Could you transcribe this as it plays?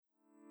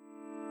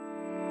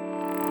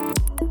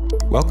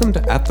Welcome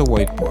to At the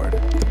Whiteboard,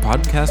 the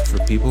podcast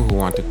for people who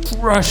want to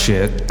crush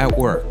it at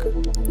work.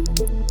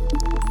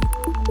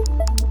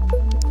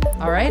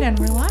 All right, and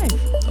we're live.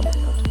 Oh my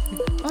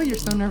God. Oh, you're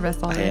so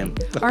nervous already. I am.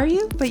 Are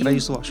you? But Can I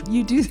use the washroom?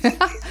 You do,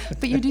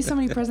 but you do so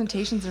many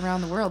presentations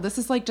around the world. This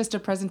is like just a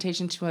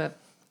presentation to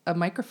a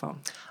microphone.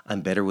 I'm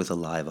better with a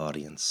live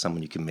audience,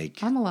 someone you can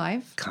make. I'm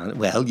alive.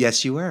 Well,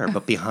 yes, you are.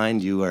 But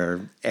behind you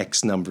are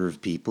X number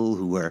of people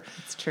who are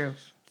It's true.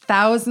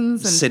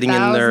 Thousands and sitting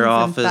thousands in their and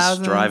office,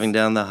 thousands. driving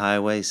down the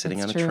highway, sitting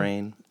It's on true. a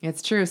train.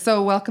 It's true.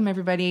 So welcome,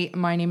 everybody.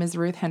 My name is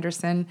Ruth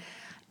Henderson.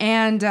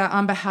 And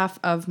on behalf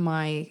of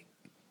my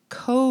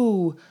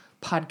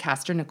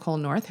co-podcaster, Nicole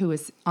North, who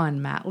is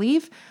on mat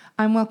leave,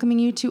 I'm welcoming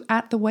you to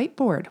At the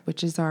Whiteboard,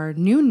 which is our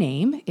new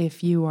name.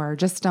 If you are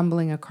just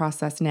stumbling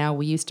across us now,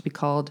 we used to be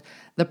called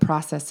The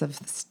Process of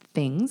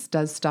Things,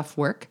 Does Stuff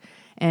Work?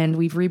 And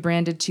we've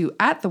rebranded to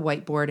At the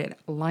Whiteboard. It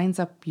lines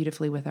up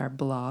beautifully with our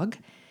blog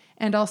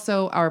and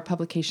also our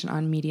publication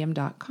on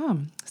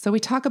medium.com. So we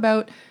talk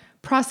about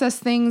process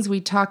things, we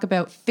talk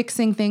about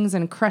fixing things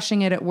and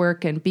crushing it at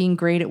work and being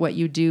great at what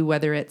you do,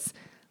 whether it's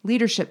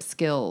leadership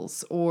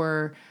skills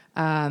or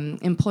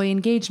employee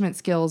engagement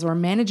skills or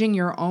managing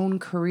your own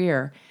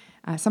career.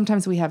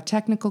 Sometimes we have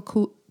technical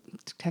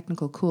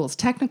tools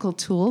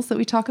that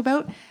we talk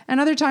about, and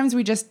other times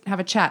we just have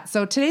a chat.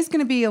 So today's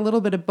going to be a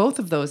little bit of both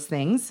of those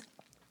things.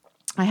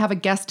 I have a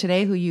guest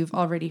today who you've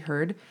already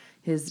heard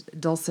his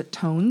dulcet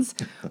tones,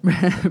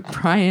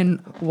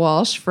 Brian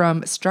Walsh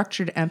from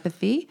Structured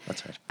Empathy.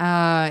 That's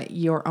right.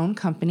 Your own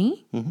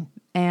company. Mm-hmm.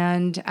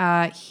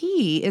 And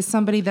he is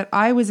somebody that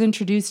I was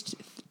introduced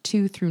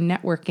to through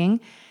networking,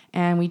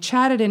 and we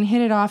chatted and hit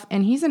it off,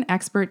 and he's an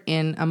expert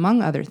in,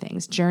 among other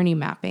things, journey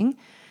mapping.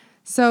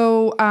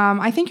 So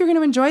I think you're going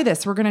to enjoy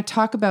this. We're going to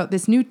talk about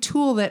this new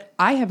tool that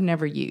I have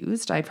never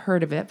used. I've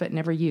heard of it, but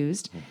never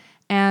used,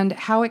 and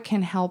how it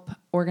can help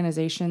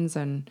organizations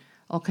and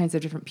all kinds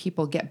of different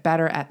people get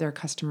better at their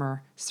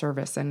customer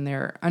service and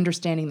their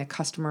understanding the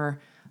customer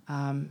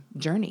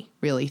journey,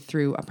 really,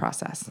 through a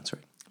process. That's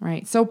right.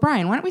 Right. So,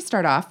 Brian, why don't we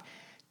start off?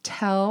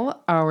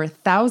 Tell our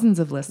thousands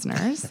of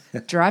listeners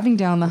driving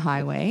down the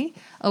highway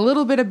a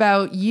little bit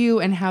about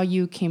you and how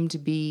you came to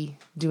be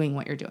doing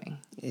what you're doing.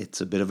 It's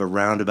a bit of a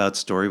roundabout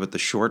story, but the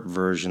short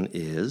version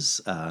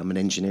is I'm an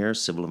engineer,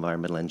 civil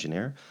environmental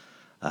engineer.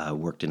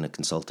 Worked in a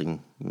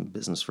consulting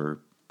business for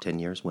 10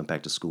 years, went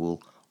back to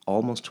school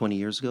almost 20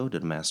 years ago,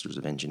 did a master's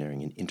of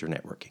engineering in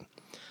internetworking.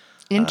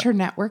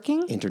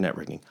 Internetworking?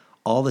 Internetworking.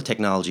 All the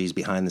technologies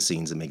behind the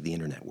scenes that make the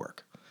internet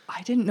work.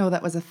 I didn't know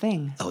that was a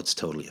thing. Oh, it's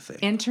totally a thing.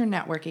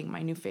 Internetworking,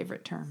 my new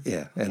favorite term.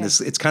 Yeah, and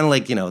it's kind of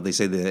like, they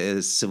say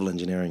the civil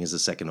engineering is the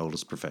second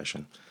oldest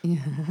profession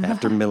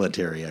after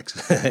military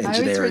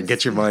engineering.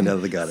 Get your mind out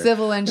of the gutter.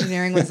 Civil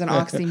engineering was an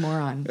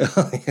oxymoron.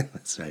 Yeah,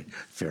 that's right.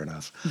 Fair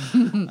enough.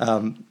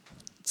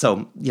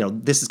 So,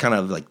 this is kind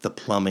of like the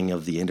plumbing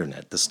of the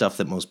internet, the stuff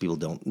that most people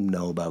don't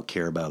know about,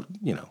 care about,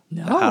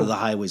 how do the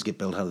highways get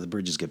built, how do the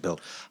bridges get built,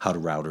 how do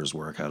routers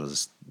work, how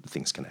does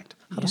things connect,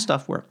 how does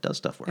stuff work, does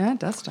stuff work? Yeah, it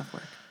does stuff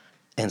work.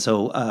 And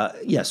so,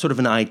 sort of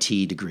an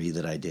IT degree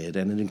that I did,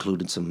 and it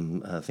included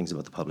some things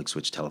about the public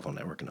switch telephone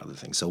network and other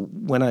things. So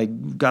when I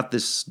got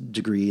this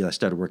degree, I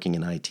started working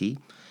in IT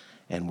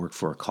and worked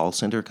for a call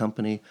center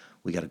company.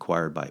 We got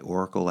acquired by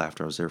Oracle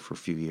after I was there for a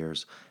few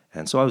years.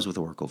 And so I was with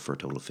Oracle for a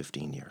total of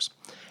 15 years.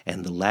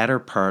 And the latter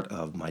part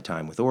of my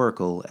time with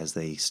Oracle, as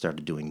they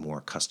started doing more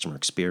customer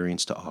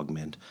experience to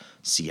augment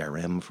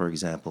CRM, for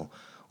example,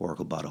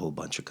 Oracle bought a whole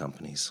bunch of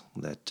companies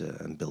that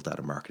and built out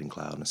a marketing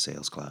cloud and a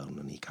sales cloud and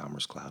an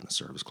e-commerce cloud and a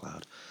service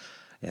cloud.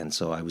 And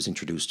so I was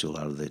introduced to a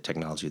lot of the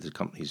technology of the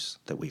companies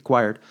that we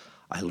acquired.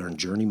 I learned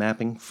journey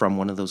mapping from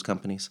one of those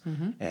companies.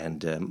 Mm-hmm.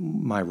 And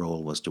my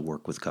role was to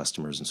work with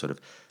customers and sort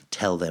of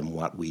tell them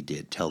what we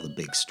did, tell the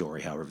big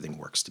story, how everything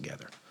works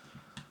together.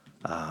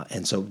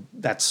 And so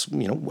that's,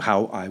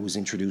 how I was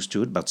introduced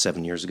to it about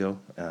 7 years ago.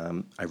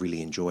 I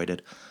really enjoyed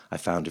it. I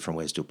found different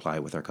ways to apply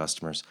it with our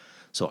customers.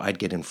 So I'd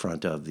get in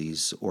front of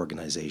these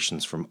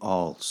organizations from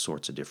all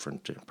sorts of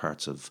different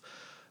parts of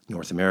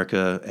North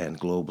America and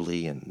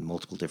globally and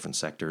multiple different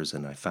sectors.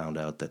 And I found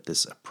out that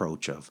this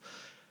approach of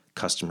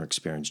customer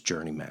experience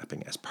journey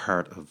mapping as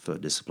part of a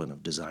discipline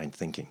of design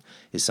thinking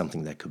is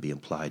something that could be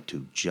applied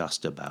to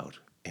just about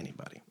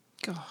anybody.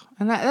 Oh,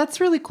 and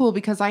that's really cool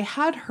because I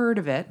had heard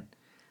of it.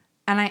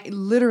 And I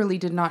literally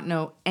did not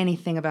know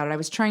anything about it. I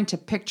was trying to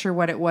picture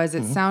what it was.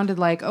 It sounded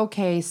like,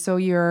 okay, so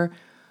you're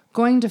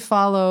going to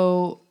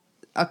follow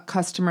a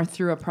customer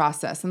through a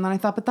process. And then I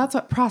thought, but that's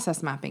what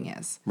process mapping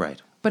is.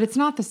 Right. But it's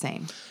not the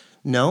same.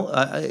 No,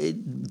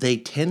 they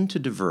tend to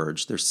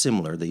diverge. They're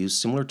similar. They use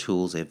similar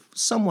tools. They have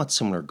somewhat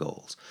similar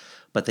goals.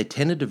 But they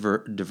tend to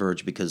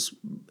diverge because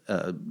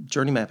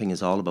journey mapping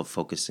is all about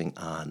focusing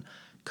on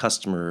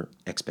customer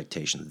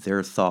expectation,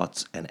 their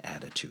thoughts and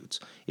attitudes.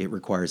 It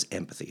requires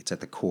empathy. It's at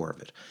the core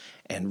of it.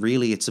 And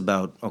really it's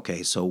about,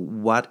 okay, so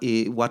what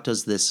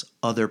does this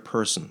other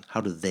person,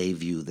 how do they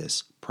view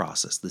this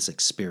process, this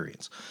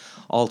experience?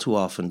 All too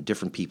often,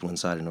 different people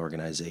inside an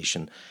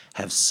organization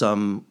have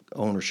some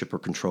ownership or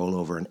control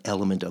over an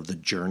element of the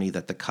journey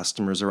that the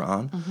customers are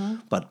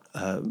on, but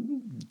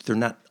they're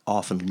not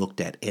often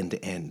looked at end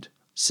to end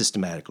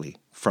systematically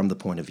from the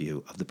point of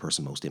view of the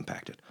person most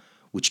impacted,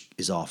 which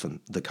is often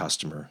the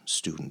customer,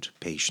 student,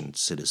 patient,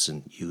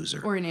 citizen,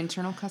 user. Or an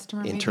internal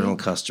customer, Internal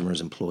maybe?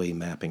 customers, employee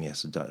mapping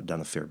has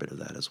done a fair bit of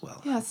that as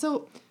well. Yeah,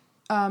 so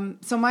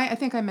I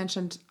think I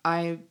mentioned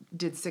I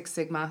did Six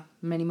Sigma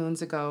many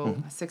moons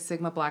ago, Six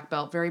Sigma black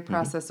belt, very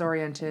process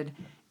oriented.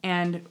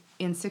 And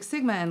in Six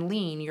Sigma and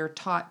Lean, you're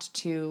taught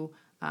to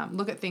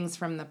look at things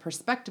from the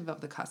perspective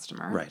of the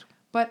customer. Right.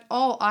 But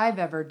all I've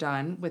ever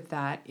done with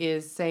that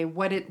is say,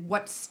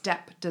 what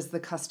step does the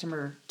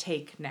customer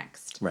take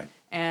next? Right.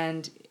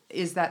 And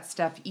is that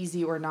step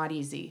easy or not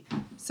easy?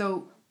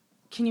 So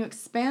can you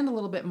expand a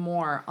little bit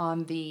more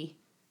on the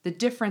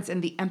difference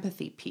in the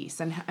empathy piece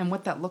and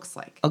what that looks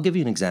like? I'll give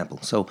you an example.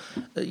 So,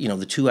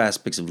 the two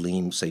aspects of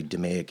Lean, say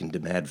DMAIC and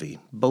DMADV,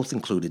 both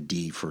included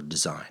D for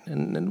design.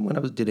 And when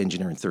I did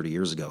engineering 30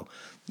 years ago,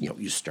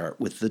 you start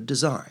with the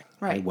design.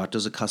 Right. What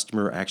does a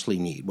customer actually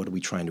need? What are we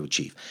trying to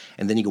achieve?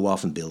 And then you go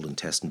off and build and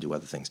test and do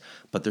other things.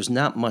 But there's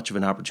not much of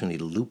an opportunity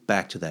to loop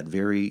back to that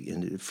very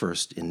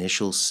first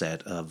initial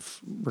set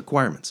of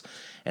requirements.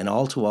 And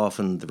all too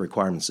often, the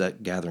requirements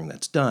gathering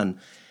that's done,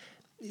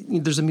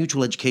 there's a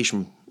mutual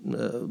education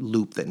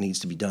loop that needs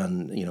to be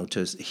done,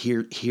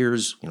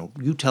 here's,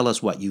 you tell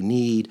us what you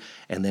need,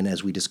 and then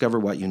as we discover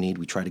what you need,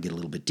 we try to get a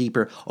little bit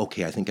deeper.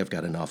 Okay, I think I've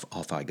got enough,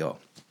 off I go.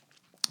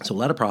 So a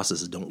lot of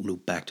processes don't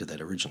loop back to that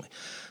originally.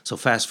 So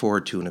fast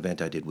forward to an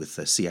event I did with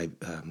with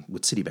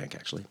Citibank,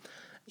 actually,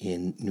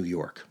 in New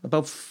York.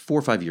 About 4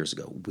 or 5 years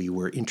ago, we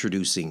were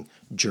introducing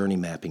journey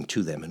mapping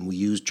to them, and we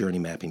used journey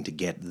mapping to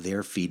get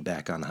their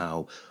feedback on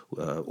how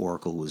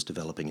Oracle was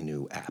developing a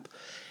new app.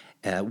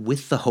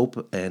 With the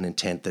hope and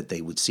intent that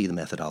they would see the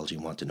methodology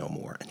and want to know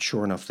more. And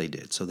sure enough, they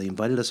did. So they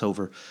invited us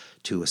over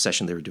to a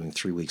session they were doing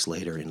 3 weeks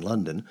later in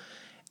London,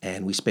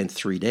 and we spent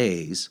 3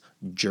 days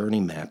journey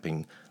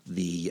mapping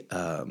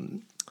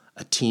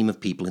a team of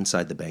people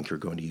inside the bank who are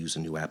going to use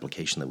a new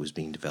application that was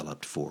being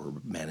developed for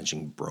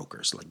managing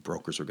brokers. Like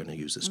brokers are going to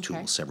use this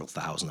tool, several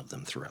thousand of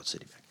them throughout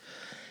Citibank.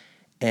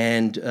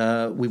 And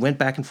we went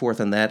back and forth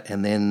on that,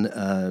 and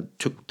then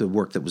took the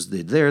work that was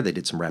there. They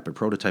did some rapid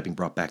prototyping,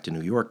 brought back to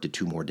New York, did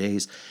 2 more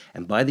days.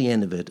 And by the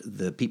end of it,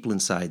 the people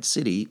inside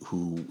Citi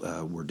who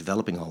were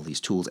developing all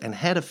these tools and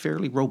had a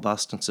fairly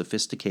robust and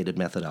sophisticated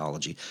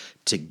methodology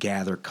to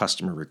gather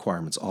customer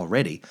requirements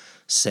already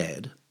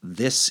said,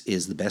 this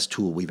is the best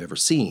tool we've ever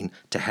seen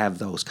to have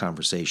those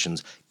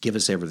conversations. Give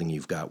us everything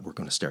you've got. We're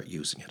going to start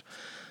using it.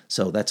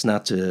 So that's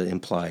not to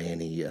imply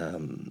any,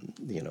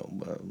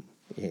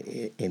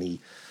 any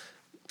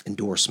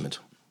endorsement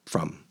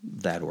from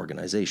that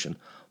organization.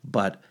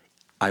 But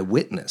I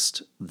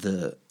witnessed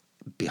the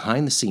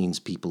behind-the-scenes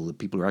people, the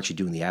people who are actually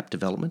doing the app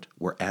development,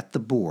 were at the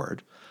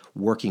board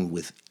working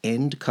with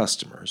end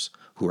customers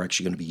who are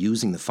actually going to be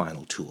using the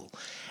final tool.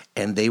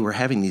 And they were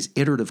having these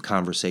iterative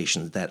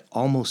conversations that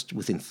almost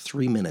within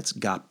 3 minutes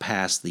got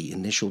past the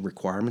initial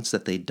requirements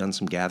that they'd done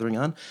some gathering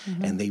on.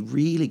 And they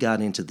really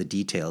got into the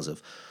details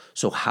of,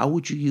 so how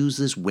would you use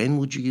this? When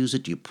would you use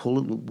it? Do you pull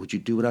it? Would you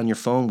do it on your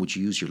phone? Would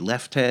you use your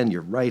left hand,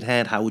 your right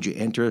hand? How would you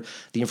enter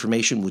the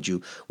information? Would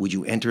you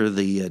enter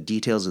the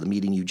details of the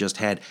meeting you just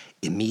had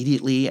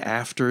immediately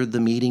after the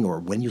meeting, or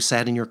when you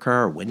sat in your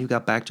car, or when you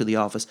got back to the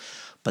office?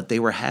 But they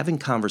were having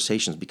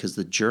conversations because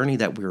the journey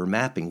that we were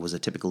mapping was a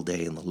typical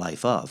day in the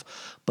life of,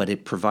 but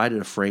it provided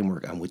a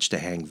framework on which to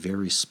hang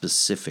very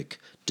specific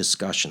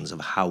discussions of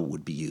how it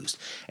would be used.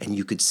 And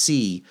you could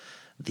see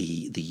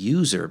the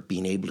user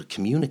being able to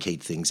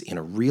communicate things in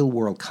a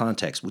real-world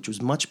context, which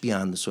was much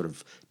beyond the sort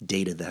of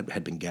data that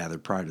had been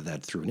gathered prior to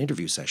that through an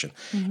interview session.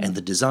 And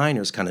the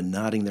designers kind of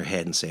nodding their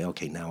head and saying,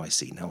 okay, now I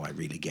see, now I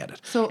really get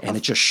it. And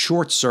it just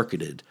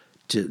short-circuited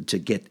to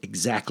get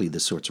exactly the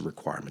sorts of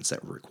requirements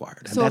that were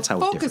required. And that's how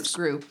it differs. So a focus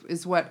group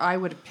is what I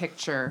would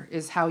picture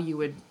is how you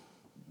would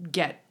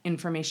get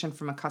information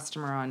from a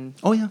customer on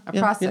a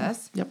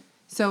process. Yep.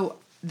 So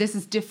this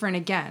is different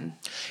again.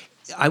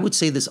 I would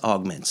say this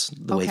augments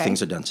the way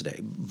things are done today.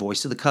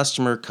 Voice of the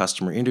customer,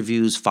 customer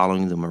interviews,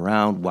 following them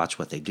around, watch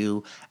what they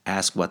do,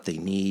 ask what they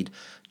need,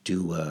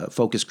 do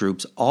focus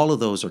groups. All of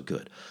those are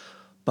good.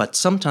 But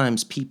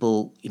sometimes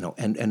people,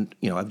 I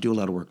do a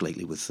lot of work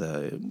lately with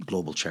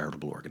global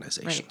charitable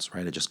organizations,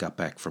 right? I just got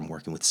back from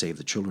working with Save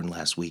the Children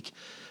last week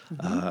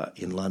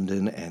in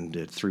London,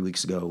 and 3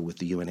 weeks ago with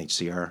the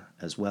UNHCR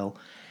as well.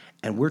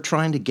 And we're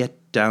trying to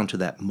get down to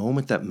that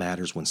moment that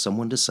matters when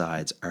someone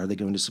decides, are they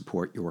going to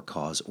support your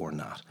cause or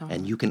not?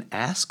 And you can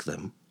ask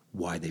them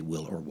why they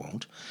will or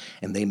won't.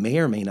 And they may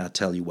or may not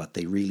tell you what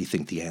they really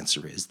think the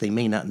answer is. They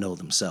may not know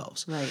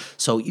themselves. Right.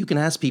 So you can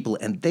ask people,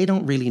 and they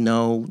don't really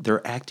know.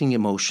 They're acting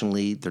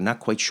emotionally. They're not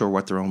quite sure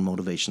what their own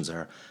motivations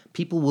are.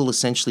 People will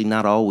essentially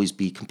not always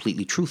be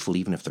completely truthful,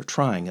 even if they're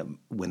trying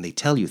when they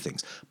tell you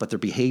things. But their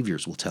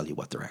behaviors will tell you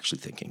what they're actually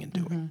thinking and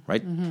doing,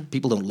 right?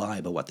 People don't lie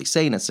about what they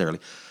say necessarily,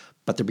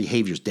 but their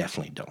behaviors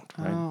definitely don't,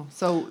 right? Oh,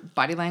 so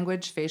body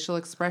language, facial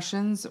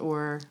expressions,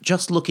 or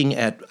Just looking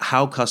at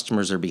how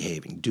customers are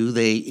behaving. Do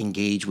they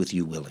engage with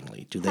you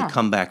willingly? Do they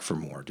come back for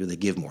more? Do they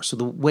give more? So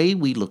the way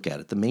we look at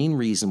it, the main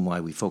reason why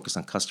we focus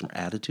on customer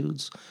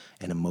attitudes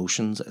and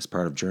emotions as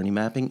part of journey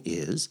mapping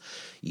is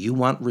you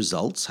want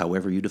results,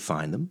 however you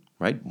define them,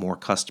 right? More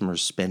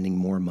customers spending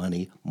more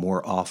money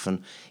more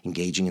often,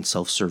 engaging in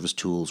self-service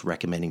tools,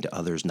 recommending to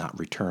others, not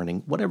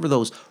returning, whatever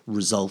those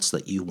results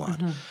that you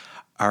want.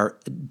 Are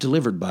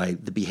delivered by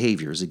the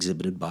behaviors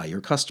exhibited by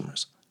your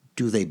customers.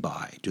 Do they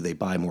buy? Do they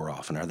buy more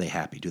often? Are they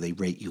happy? Do they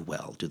rate you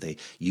well? Do they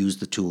use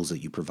the tools that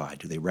you provide?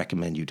 Do they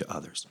recommend you to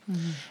others?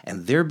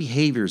 And their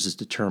behaviors is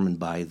determined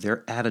by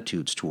their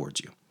attitudes towards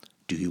you.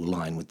 Do you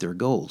align with their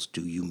goals?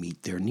 Do you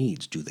meet their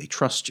needs? Do they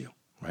trust you?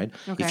 Right?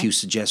 Okay. If you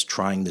suggest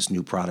trying this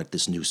new product,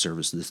 this new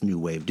service, this new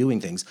way of doing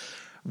things,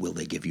 will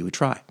they give you a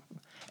try?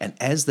 And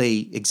as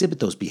they exhibit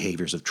those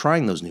behaviors of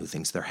trying those new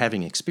things, they're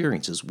having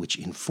experiences which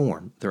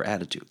inform their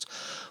attitudes.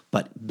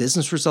 But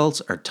business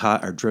results are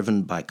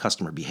driven by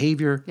customer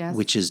behavior, Yes.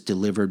 which is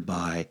delivered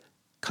by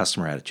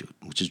customer attitude,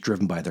 which is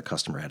driven by their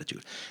customer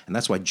attitude. And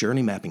that's why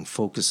journey mapping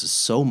focuses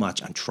so much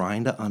on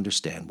trying to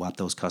understand what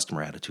those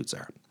customer attitudes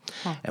are.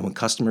 And when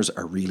customers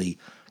are really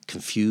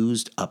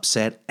confused,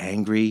 upset,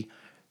 angry,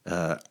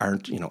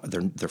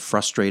 they're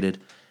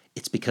frustrated,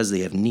 it's because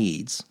they have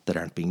needs that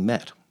aren't being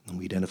met. And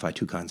we identify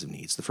two kinds of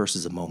needs. The first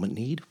is a moment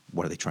need.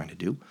 What are they trying to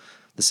do?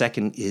 The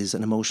second is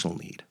an emotional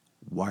need.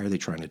 Why are they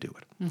trying to do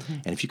it?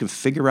 And if you can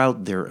figure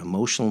out their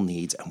emotional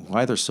needs and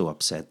why they're so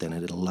upset, then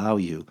it'll allow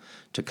you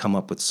to come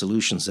up with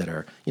solutions that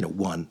are,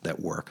 one, that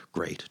work,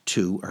 great.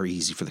 Two, are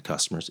easy for the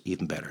customers,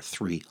 even better.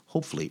 Three,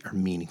 hopefully, are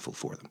meaningful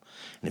for them.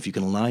 And if you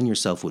can align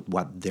yourself with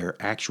what their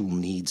actual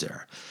needs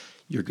are,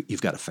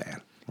 you've got a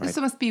fan. Right? This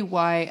must be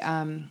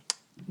why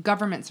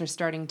governments are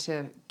starting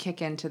to kick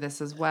into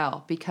this as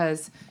well,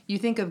 because you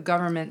think of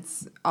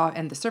governments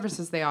and the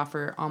services they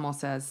offer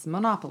almost as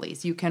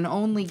monopolies. You can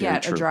only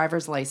get a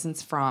driver's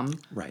license from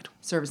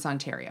Service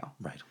Ontario.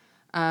 Right.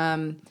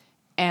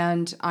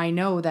 And I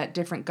know that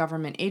different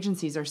government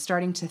agencies are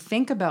starting to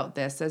think about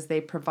this as they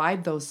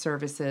provide those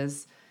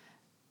services,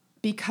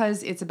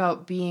 because it's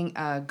about being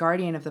a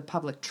guardian of the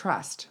public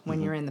trust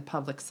when you're in the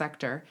public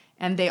sector.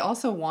 And they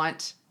also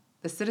want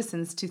the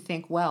citizens to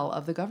think well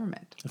of the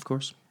government. Of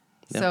course.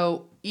 Yeah.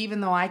 So even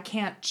though I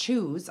can't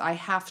choose, I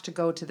have to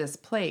go to this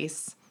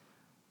place,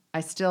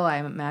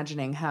 I'm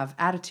imagining, have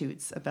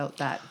attitudes about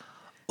that.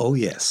 Oh,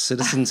 yes.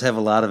 Citizens have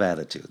a lot of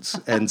attitudes,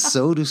 and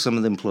so do some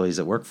of the employees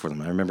that work for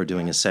them. I remember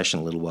doing a session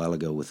a little while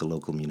ago with a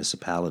local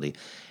municipality,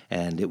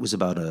 and it was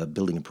about a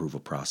building approval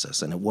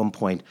process. And at one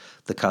point,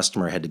 the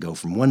customer had to go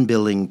from one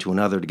building to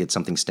another to get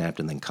something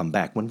stamped and then come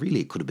back, when really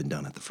it could have been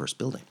done at the first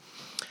building.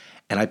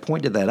 And I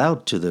pointed that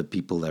out to the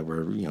people that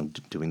were,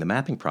 doing the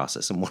mapping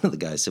process. And one of the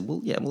guys said,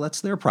 well, that's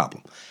their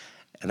problem.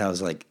 And I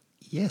was like,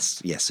 yes,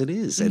 it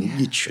is.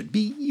 And it should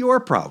be your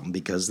problem,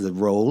 because the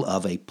role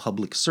of a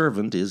public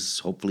servant is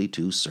hopefully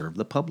to serve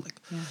the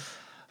public.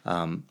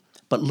 Yeah.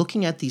 But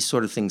looking at these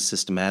sort of things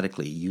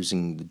systematically,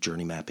 using the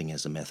journey mapping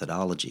as a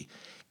methodology,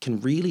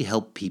 can really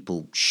help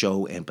people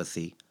show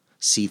empathy,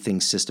 see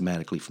things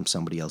systematically from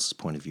somebody else's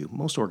point of view.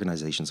 Most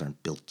organizations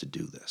aren't built to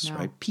do this,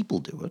 right? People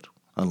do it.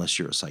 Unless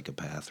you're a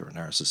psychopath or a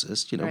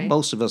narcissist.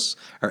 Most of us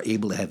are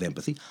able to have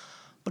empathy,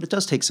 but it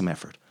does take some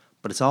effort.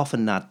 But it's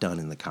often not done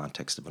in the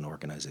context of an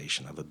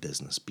organization, of a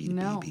business,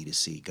 B2B,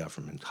 B2C,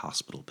 government,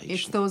 hospital, patient.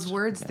 It's those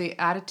words, the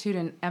attitude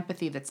and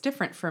empathy, that's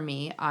different for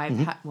me. I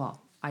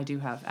do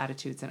have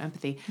attitudes and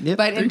empathy. Yep,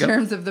 but in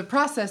terms of the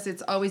process,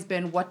 it's always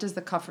been, what does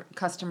the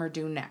customer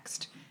do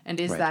next?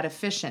 And is that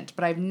efficient?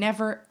 But I've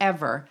never,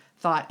 ever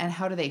thought, and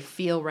how do they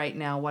feel right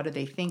now? What are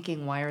they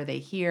thinking? Why are they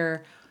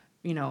here?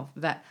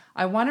 That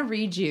I want to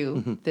read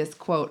you this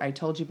quote I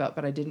told you about,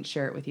 but I didn't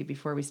share it with you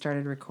before we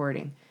started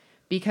recording,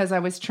 because I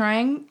was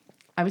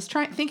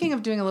thinking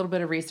of doing a little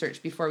bit of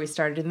research before we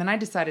started, and then I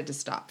decided to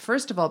stop.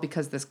 First of all,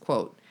 because this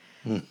quote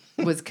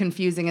was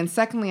confusing, and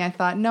secondly, I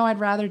thought, no,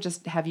 I'd rather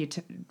just have you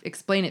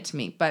explain it to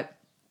me. But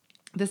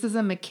this is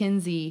a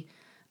McKinsey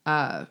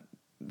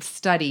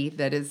study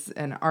that is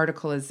an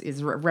article is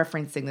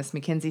referencing this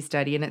McKinsey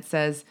study, and it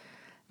says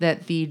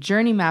that the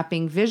journey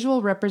mapping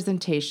visual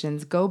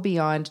representations go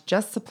beyond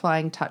just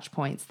supplying touch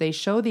points. They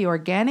show the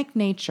organic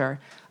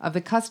nature of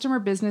the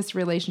customer-business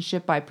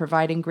relationship by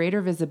providing greater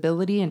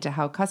visibility into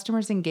how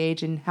customers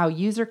engage and how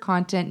user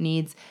content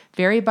needs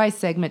vary by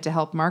segment to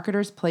help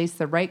marketers place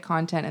the right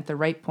content at the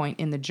right point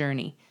in the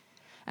journey.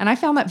 And I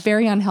found that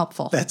very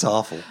unhelpful. That's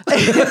awful.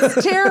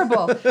 It's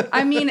terrible.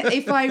 I mean,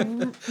 if I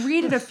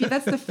read it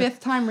that's the fifth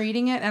time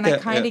reading it, and I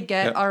kind of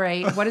get, all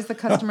right, what is the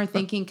customer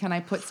thinking? Can I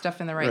put stuff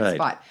in the right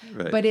spot?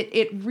 Right. But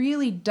it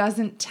really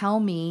doesn't tell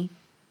me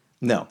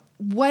No.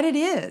 what it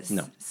is.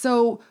 No.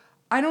 So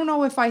I don't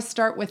know if I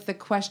start with the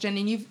question,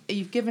 and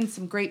you've given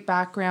some great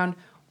background.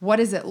 What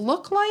does it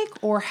look like,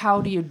 or how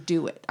do you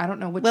do it? I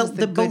don't know which is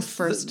the good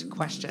first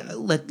question.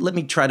 Let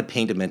me try to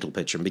paint a mental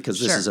picture,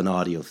 because this is an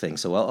audio thing,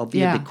 so I'll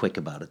be a bit quick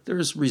about it.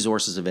 There's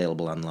resources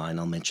available online.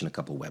 I'll mention a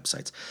couple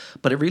websites.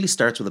 But it really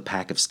starts with a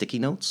pack of sticky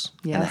notes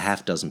and a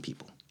half dozen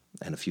people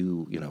and a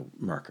few,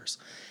 markers.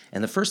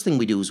 And the first thing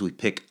we do is we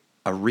pick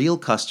a real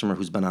customer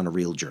who's been on a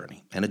real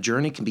journey. And a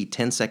journey can be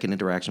 10-second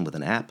interaction with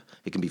an app.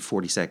 It can be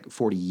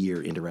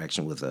 40-year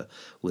interaction with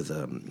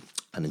an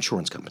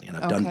insurance company. And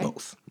I've done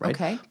both, right?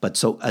 Okay. But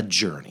so a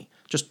journey,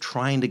 just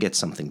trying to get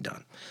something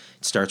done.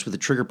 It starts with a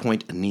trigger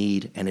point, a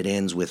need, and it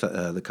ends with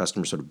the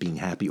customer sort of being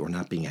happy or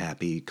not being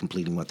happy,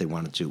 completing what they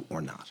wanted to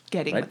or not.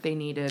 Getting what they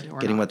needed or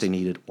Getting not. what they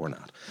needed or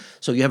not.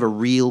 So you have a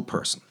real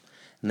person.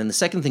 And then the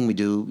second thing we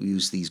do, we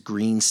use these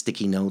green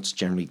sticky notes,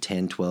 generally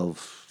 10, 12,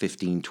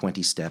 15,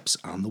 20 steps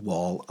on the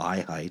wall,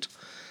 eye height.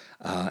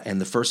 And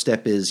the first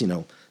step is,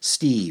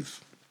 Steve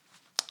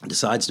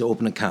decides to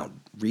open an account,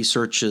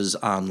 researches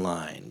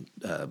online,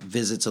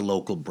 visits a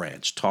local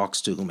branch,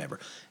 talks to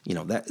whomever.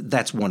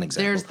 That's one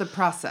example. There's the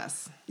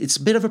process. It's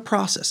a bit of a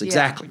process,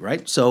 exactly,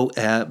 right? So,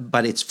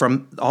 but it's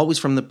always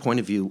from the point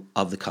of view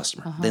of the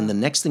customer. Then the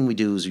next thing we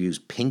do is we use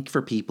pink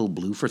for people,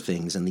 blue for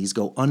things, and these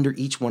go under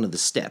each one of the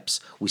steps.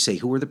 We say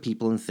who are the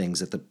people and things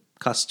that the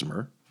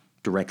customer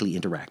directly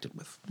interacted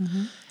with.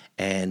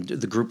 And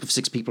the group of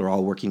 6 people are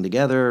all working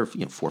together,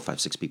 4, 5,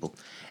 6 people,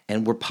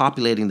 and we're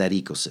populating that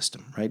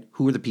ecosystem, right?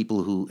 Who are the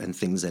people who and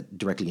things that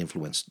directly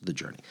influenced the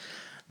journey?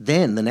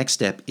 Then the next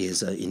step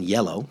is in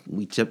yellow.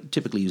 We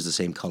typically use the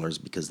same colors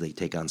because they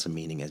take on some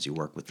meaning as you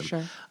work with them.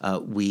 Sure.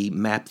 We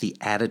map the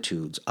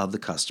attitudes of the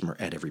customer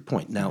at every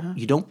point. Now,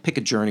 you don't pick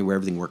a journey where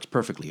everything works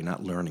perfectly. You're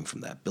not learning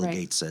from that. Bill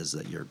Gates says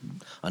that your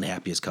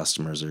unhappiest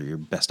customers are your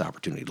best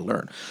opportunity to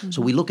learn.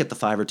 So we look at the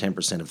 5 or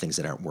 10% of things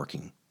that aren't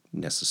working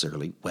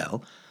necessarily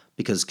well,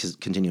 because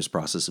continuous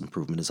process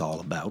improvement is all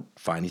about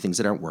finding things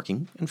that aren't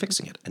working and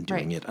fixing it and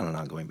doing it on an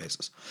ongoing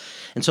basis.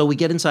 And so we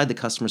get inside the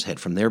customer's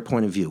head from their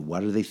point of view.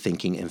 What are they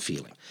thinking and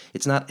feeling?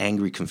 It's not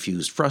angry,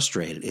 confused,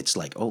 frustrated. It's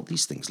like, oh,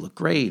 these things look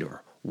great,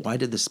 or why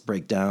did this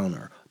break down,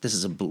 or this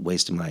is a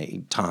waste of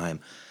my time.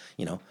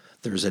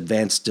 There's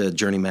advanced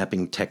journey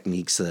mapping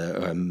techniques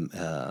and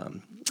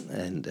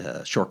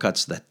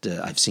shortcuts that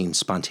I've seen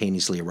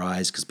spontaneously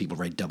arise because people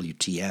write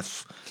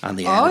WTF on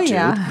the attitude.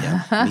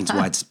 It means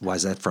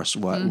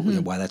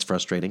why that's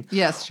frustrating.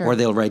 Yes, sure. Or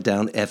they'll write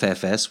down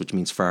FFS, which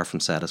means far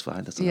from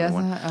satisfied. That's another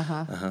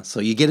one.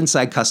 So you get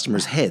inside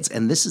customers' heads,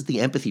 and this is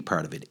the empathy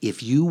part of it.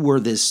 If you were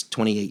this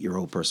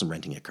 28-year-old person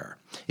renting a car,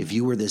 if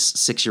you were this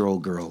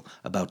 6-year-old girl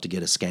about to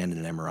get a scan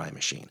in an MRI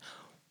machine,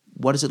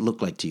 what does it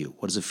look like to you?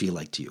 What does it feel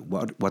like to you?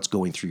 What's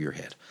going through your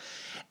head?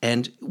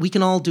 And we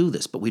can all do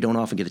this, but we don't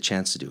often get a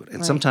chance to do it.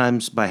 And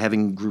sometimes by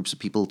having groups of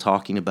people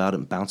talking about it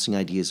and bouncing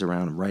ideas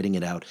around and writing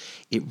it out,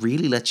 it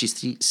really lets you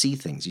see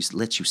things. It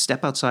lets you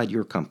step outside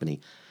your company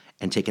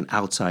and take an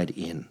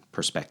outside-in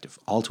perspective.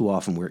 All too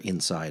often, we're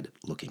inside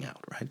looking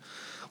out, right?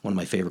 One of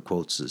my favorite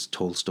quotes is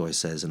Tolstoy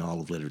says, in all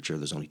of literature,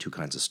 there's only 2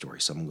 kinds of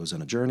stories. Someone goes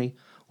on a journey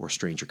or a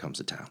stranger comes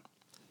to town.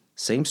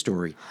 Same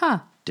story,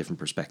 different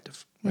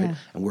perspective, right? Yeah.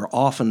 And we're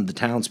often the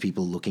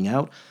townspeople looking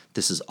out.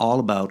 This is all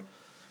about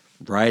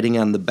riding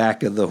on the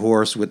back of the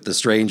horse with the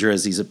stranger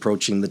as he's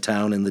approaching the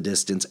town in the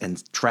distance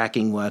and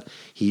tracking what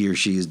he or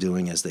she is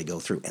doing as they go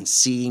through and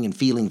seeing and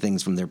feeling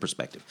things from their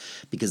perspective,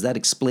 because that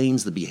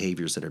explains the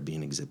behaviors that are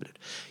being exhibited.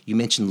 You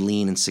mentioned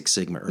Lean and Six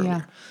Sigma earlier.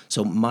 Yeah.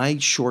 So my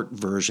short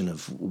version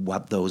of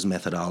what those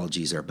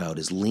methodologies are about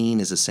is Lean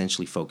is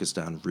essentially focused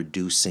on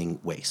reducing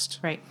waste.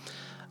 Right.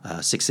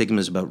 Six Sigma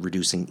is about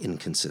reducing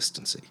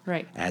inconsistency.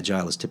 Right.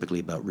 Agile is typically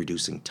about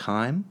reducing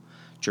time.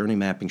 Journey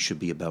mapping should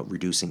be about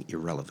reducing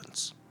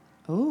irrelevance.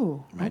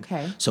 Oh, right?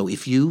 Okay. So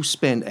if you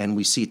spend, and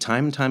we see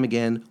time and time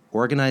again,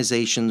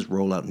 organizations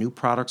roll out new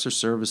products or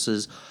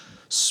services,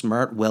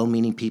 smart,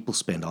 well-meaning people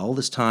spend all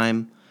this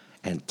time,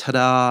 and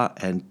ta-da,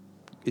 and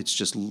it's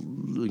just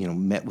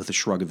met with a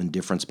shrug of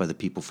indifference by the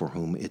people for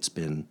whom it's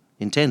been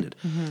intended,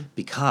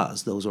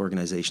 because those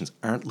organizations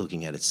aren't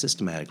looking at it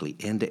systematically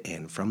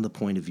end-to-end from the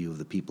point of view of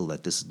the people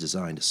that this is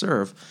designed to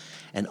serve.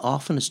 And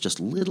often it's just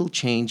little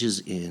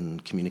changes in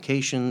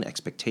communication,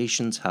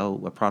 expectations,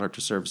 how a product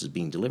or service is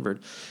being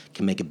delivered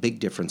can make a big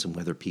difference in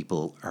whether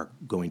people are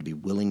going to be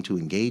willing to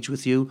engage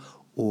with you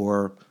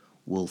or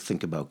will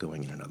think about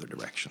going in another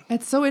direction.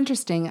 It's so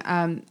interesting.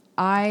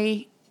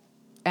 I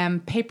am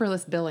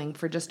paperless billing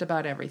for just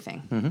about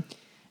everything.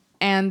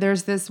 And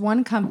there's this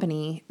one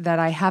company that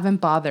I haven't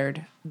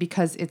bothered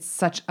because it's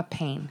such a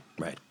pain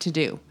to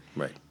do.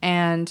 Right.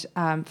 And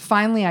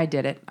finally I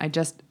did it.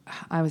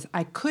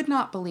 I could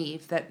not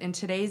believe that in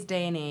today's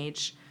day and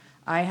age,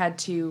 I had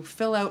to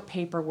fill out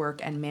paperwork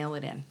and mail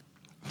it in.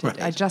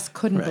 I just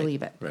couldn't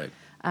believe it. Right.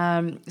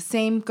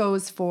 Same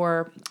goes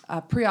for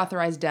a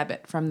pre-authorized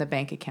debit from the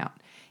bank account.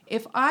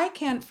 If I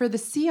can, for the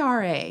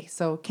CRA,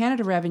 so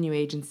Canada Revenue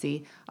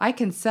Agency, I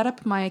can set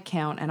up my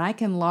account and I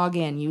can log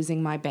in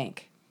using my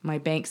bank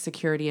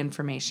security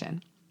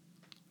information.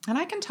 And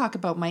I can talk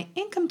about my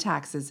income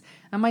taxes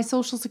and my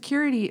social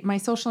security, my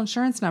social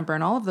insurance number,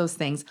 and all of those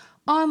things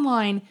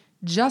online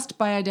just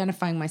by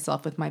identifying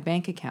myself with my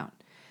bank account.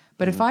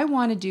 But if I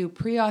want to do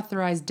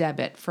pre-authorized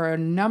debit for a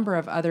number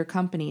of other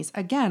companies,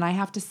 again, I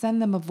have to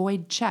send them a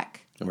void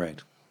check.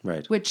 Right.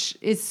 Which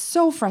is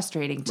so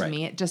frustrating to Right.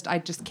 me. I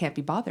just can't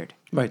be bothered.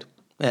 Right.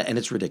 And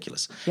it's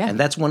ridiculous. Yeah. And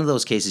that's one of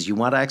those cases you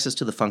want access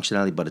to the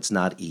functionality, but it's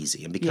not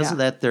easy. And because of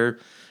that, they're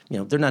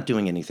not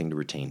doing anything to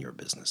retain your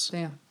business.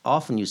 Yeah.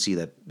 Often you see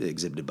that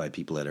exhibited by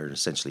people that are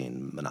essentially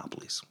in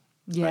monopolies.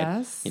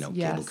 Yes. Right?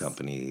 Cable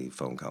company,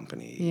 phone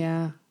company,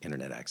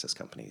 internet access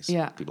companies,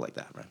 people like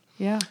that, right?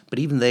 Yeah. But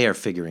even they are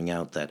figuring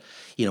out that,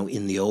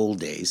 in the old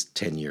days,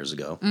 10 years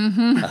ago,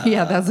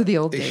 Yeah, those are the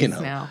old days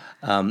now.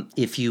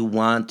 if you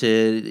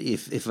wanted,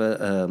 if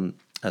a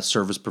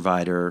service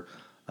provider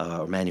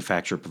or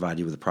manufacturer provided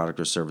you with a product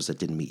or service that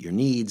didn't meet your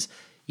needs,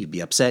 you'd be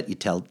upset, you'd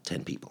tell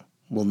 10 people.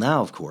 Well,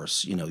 now, of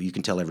course, you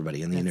can tell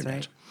everybody on the internet.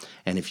 Right.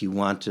 And if you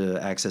want to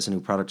access a new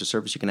product or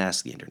service, you can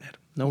ask the internet.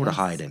 Nowhere to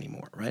hide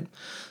anymore, right?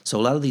 So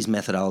a lot of these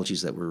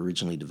methodologies that were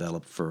originally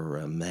developed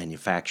for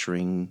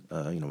manufacturing,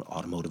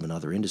 automotive and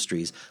other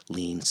industries,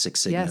 Lean,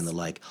 Six Sigma and the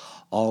like,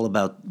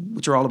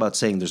 which are all about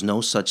saying there's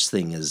no such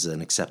thing as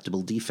an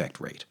acceptable defect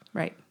rate.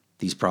 Right.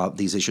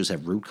 These issues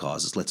have root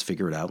causes. Let's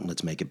figure it out and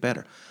let's make it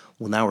better.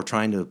 Well, now we're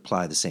trying to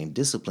apply the same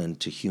discipline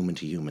to human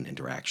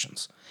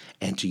interactions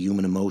and to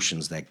human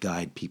emotions that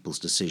guide people's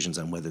decisions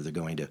on whether they're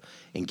going to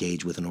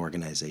engage with an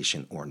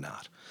organization or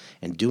not.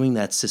 And doing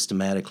that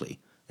systematically,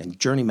 and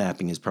journey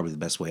mapping is probably the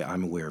best way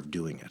I'm aware of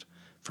doing it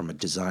from a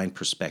design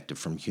perspective,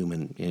 from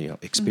human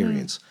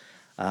experience.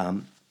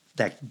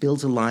 That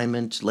builds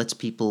alignment, lets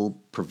people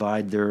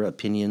provide their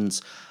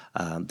opinions.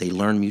 They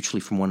learn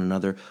mutually from one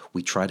another.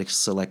 We try to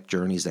select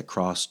journeys that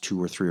cross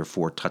 2 or 3 or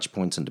 4 touch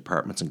points and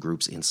departments and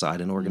groups inside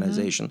an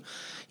organization,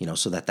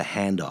 so that the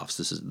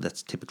handoffs,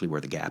 that's typically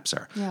where the gaps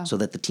are, so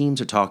that the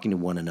teams are talking to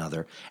one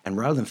another. And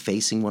rather than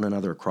facing one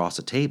another across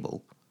a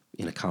table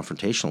in a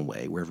confrontational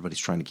way where everybody's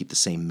trying to keep the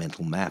same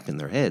mental map in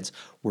their heads,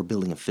 we're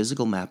building a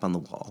physical map on the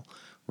wall.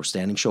 We're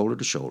standing shoulder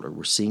to shoulder.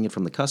 We're seeing it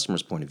from the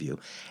customer's point of view.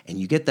 And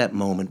you get that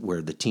moment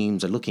where the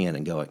teams are looking at it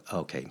and going,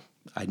 okay,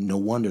 no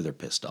wonder they're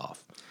pissed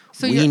off.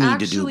 So we need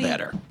to do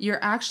better.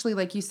 You're actually,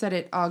 like you said,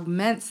 it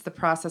augments the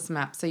process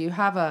map. So you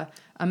have a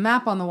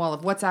map on the wall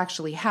of what's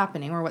actually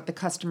happening or what the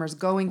customer's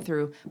going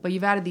through, but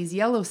you've added these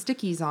yellow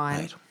stickies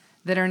on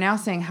that are now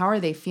saying how are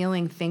they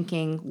feeling,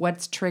 thinking,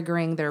 what's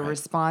triggering their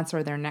response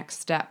or their next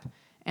step,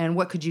 and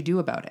what could you do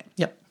about it?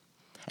 Yep.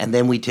 And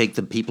then we take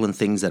the people and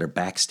things that are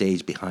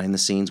backstage behind the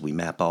scenes. We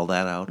map all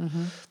that out.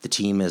 The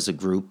team as a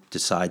group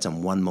decides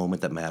on one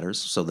moment that matters.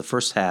 So the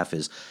first half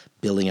is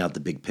building out the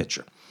big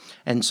picture.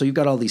 And so you've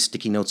got all these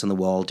sticky notes on the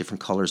wall.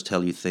 Different colors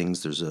tell you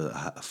things. There's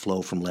a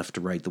flow from left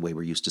to right, the way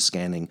we're used to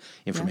scanning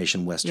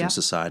information in Western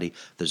society.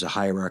 There's a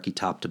hierarchy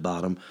top to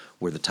bottom,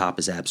 where the top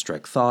is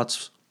abstract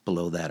thoughts.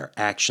 Below that are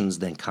actions,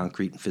 then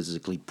concrete and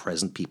physically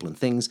present people and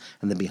things,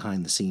 and then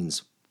behind the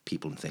scenes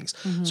people and things.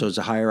 So it's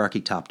a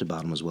hierarchy top to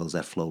bottom, as well as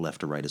that flow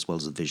left to right, as well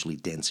as the visually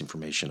dense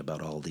information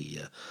about all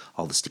the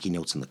sticky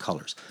notes and the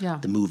colors. Yeah.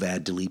 The move,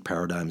 add, delete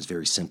paradigm is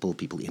very simple.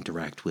 People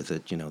interact with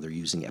it. They're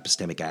using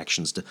epistemic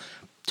actions to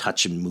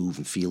touch and move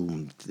and feel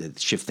and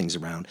shift things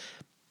around.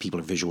 People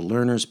are visual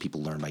learners.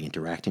 People learn by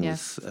interacting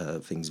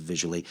with things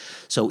visually.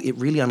 So it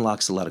really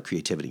unlocks a lot of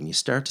creativity. And you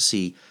start to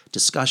see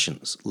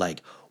discussions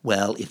like,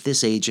 well, if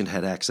this agent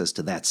had access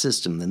to that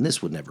system, then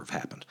this would never have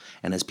happened.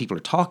 And as people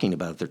are talking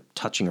about it, they're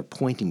touching or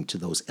pointing to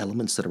those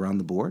elements that are on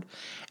the board.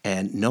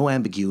 And no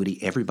ambiguity.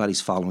 Everybody's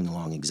following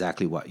along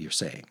exactly what you're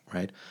saying,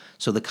 right?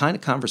 So the kind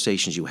of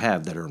conversations you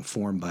have that are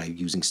informed by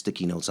using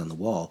sticky notes on the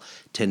wall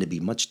tend to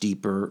be much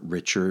deeper,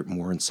 richer,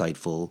 more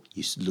insightful.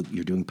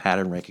 You're doing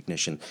pattern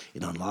recognition.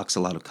 It unlocks a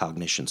lot of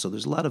cognition. So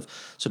there's a lot of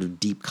sort of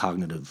deep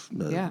cognitive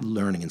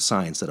learning and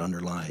science that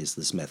underlies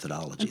this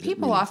methodology. And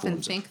people often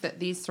think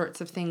that these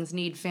sorts of things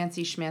need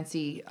fancy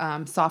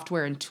schmancy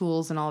software and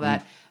tools and all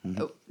that.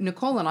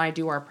 Nicole and I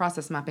do our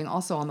process mapping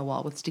also on the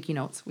wall with sticky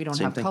notes. We don't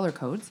have color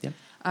codes. Yep.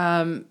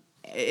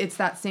 It's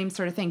that same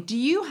sort of thing. Do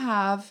you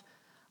have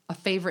a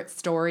favorite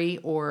story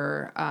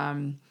or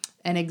an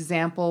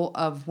example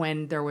of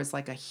when there was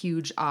like a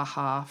huge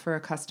aha for a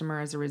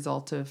customer as a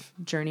result of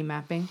journey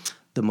mapping?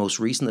 The most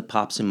recent that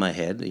pops in my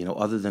head,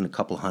 other than a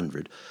couple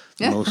hundred,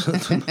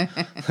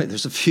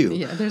 there's a few.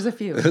 Yeah, there's a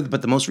few.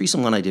 But the most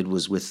recent one I did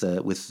was with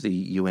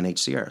the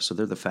UNHCR. So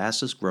they're the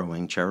fastest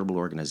growing charitable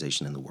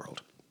organization in the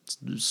world,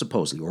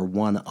 supposedly, or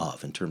one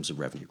of in terms of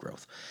revenue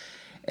growth.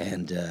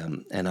 And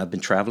I've been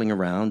traveling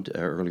around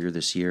earlier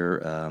this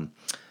year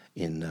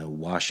in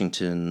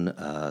Washington,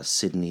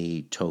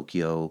 Sydney,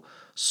 Tokyo,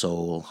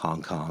 Seoul,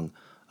 Hong Kong,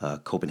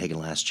 Copenhagen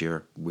last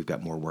year. We've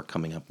got more work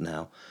coming up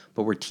now.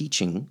 But we're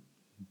teaching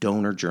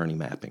donor journey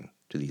mapping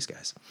to these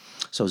guys.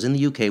 So I was in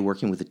the UK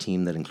working with a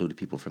team that included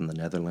people from the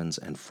Netherlands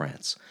and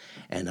France.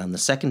 And on the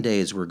second day,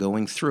 as we're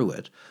going through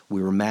it,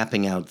 we were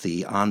mapping out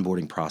the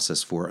onboarding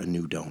process for a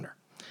new donor.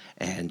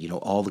 And,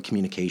 all the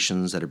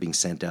communications that are being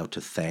sent out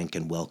to thank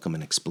and welcome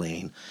and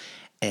explain.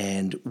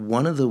 And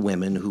one of the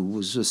women, who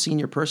was a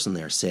senior person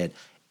there, said,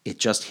 it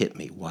just hit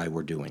me why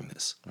we're doing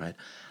this, right?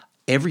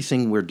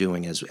 Everything we're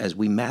doing, as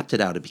we mapped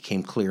it out, it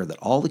became clear that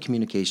all the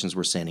communications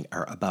we're sending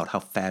are about how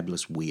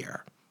fabulous we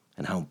are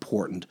and how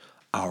important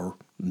our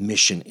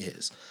mission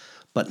is.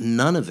 But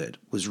none of it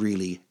was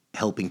really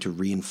helping to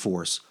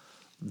reinforce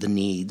the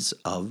needs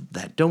of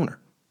that donor.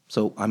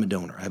 So I'm a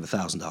donor. I have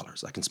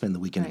 $1,000. I can spend the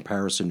weekend in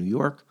Paris or New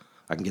York.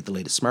 I can get the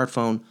latest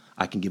smartphone.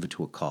 I can give it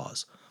to a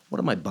cause. What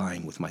am I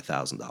buying with my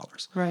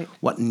 $1,000? Right.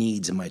 What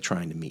needs am I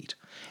trying to meet?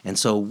 And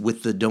so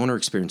with the donor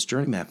experience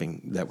journey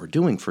mapping that we're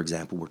doing, for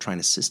example, we're trying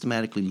to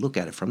systematically look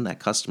at it from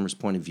that customer's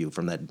point of view,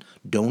 from that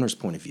donor's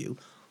point of view.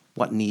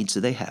 What needs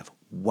do they have?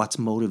 What's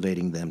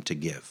motivating them to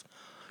give?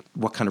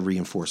 What kind of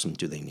reinforcement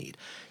do they need?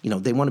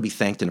 They want to be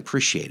thanked and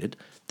appreciated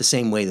the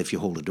same way that if you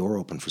hold a door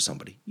open for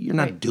somebody. You're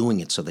not doing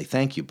it so they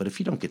thank you, but if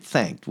you don't get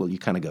thanked, well, you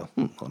kind of go,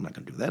 well, I'm not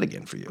going to do that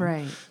again for you.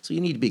 Right. So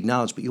you need to be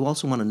acknowledged, but you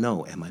also want to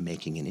know, am I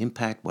making an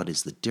impact? What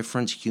is the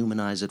difference?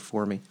 Humanize it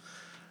for me,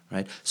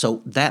 right?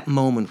 So that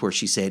moment where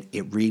she said,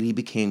 it really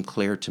became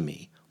clear to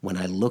me when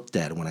I looked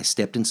at it, when I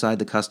stepped inside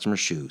the customer's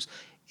shoes,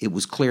 it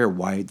was clear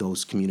why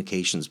those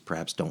communications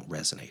perhaps don't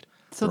resonate.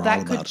 So They're that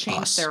all could about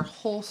change us. their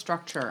whole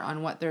structure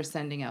on what they're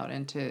sending out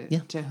and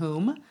to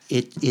whom.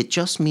 It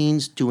just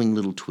means doing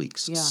little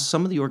tweaks. Yeah.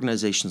 Some of the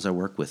organizations I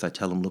work with, I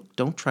tell them, look,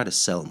 don't try to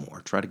sell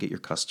more. Try to get your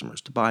customers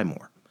to buy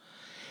more.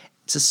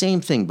 It's the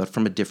same thing, but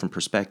from a different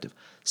perspective.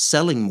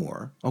 Selling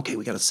more, okay,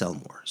 we got to sell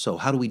more. So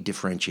how do we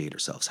differentiate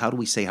ourselves? How do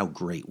we say how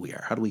great we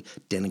are? How do we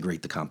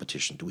denigrate the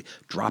competition? Do we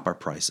drop our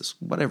prices?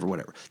 Whatever.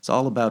 It's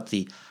all about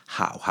the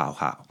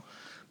how.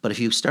 But if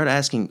you start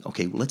asking,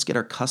 okay, let's get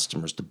our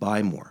customers to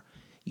buy more,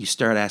 you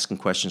start asking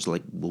questions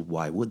like, well,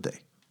 why would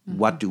they? Mm-hmm.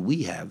 What do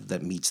we have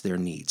that meets their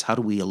needs? How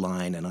do we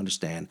align and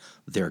understand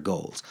their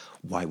goals?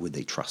 Why would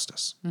they trust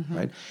us,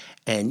 right?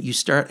 And you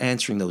start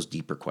answering those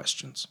deeper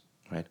questions,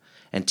 right?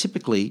 And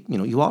typically,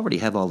 you already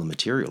have all the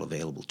material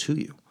available to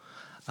you.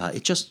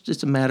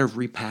 It's a matter of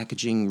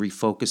repackaging,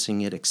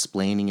 refocusing it,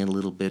 explaining it a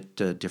little bit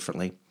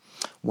differently.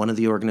 One of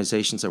the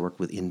organizations I work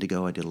with,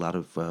 Indigo, I did a lot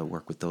of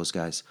work with those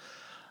guys.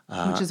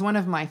 Which is one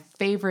of my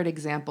favorite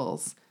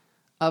examples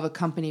of a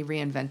company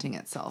reinventing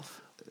itself.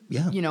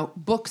 Yeah.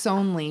 Books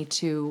only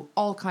to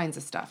all kinds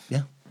of stuff.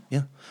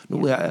 Yeah.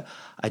 No,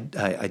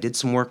 I did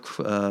some work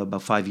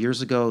about 5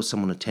 years ago.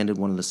 Someone attended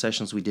one of the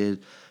sessions we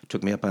did,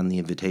 took me up on the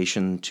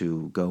invitation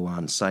to go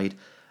on site,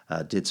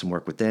 did some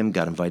work with them,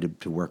 got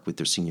invited to work with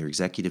their senior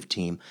executive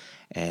team.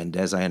 And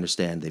as I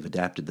understand, they've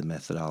adapted the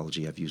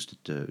methodology. I've used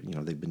it,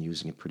 they've been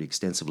using it pretty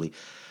extensively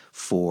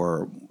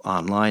for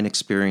online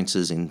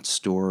experiences,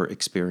 in-store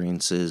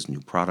experiences, new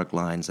product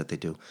lines that they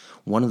do.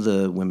 One of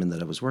the women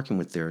that I was working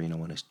with there,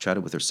 when I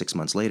chatted with her 6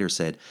 months later,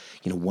 said,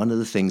 one of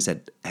the things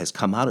that has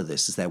come out of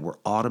this is that we're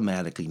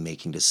automatically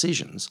making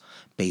decisions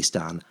based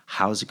on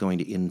how is it going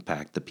to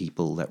impact the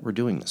people that we're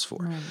doing this for.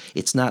 Right.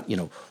 It's not,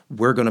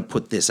 we're going to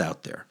put this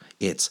out there.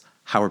 It's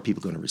how are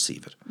people going to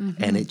receive it?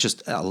 Mm-hmm. And it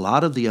just, a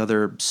lot of the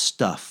other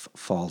stuff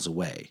falls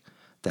away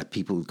that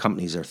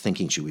companies are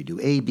thinking, should we do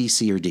A, B,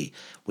 C, or D?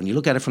 When you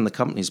look at it from the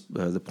company's,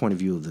 the point of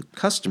view of the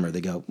customer, they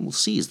go, well,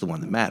 C is the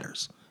one that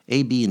matters.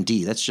 A, B, and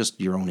D, that's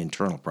just your own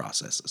internal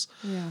processes.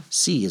 Yeah.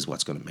 C is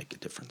what's going to make a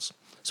difference.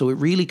 So it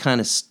really kind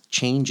of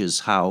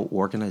changes how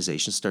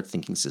organizations start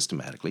thinking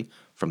systematically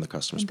from the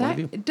customer's point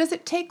of view. Does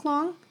it take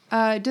long?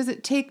 I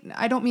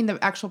don't mean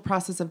the actual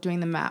process of doing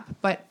the map,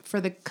 but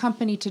for the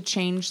company to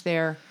change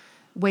their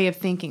way of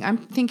thinking. I'm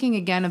thinking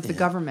again of the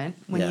government.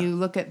 When you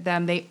look at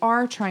them, they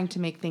are trying to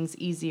make things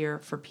easier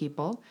for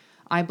people.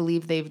 I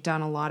believe they've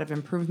done a lot of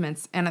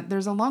improvements, and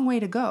there's a long way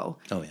to go.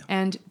 Oh, yeah.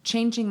 And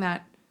changing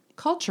that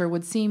culture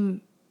would seem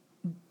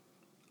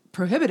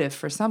prohibitive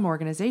for some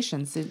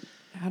organizations.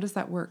 How does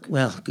that work?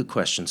 Well, good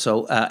question.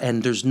 So,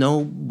 and there's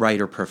no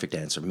right or perfect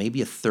answer.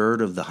 Maybe a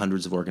third of the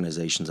hundreds of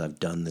organizations I've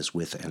done this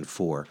with and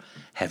for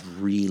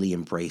have really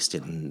embraced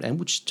it, and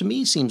which to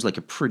me seems like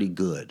a pretty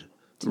good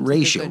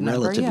ratio,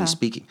 relatively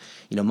speaking.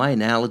 My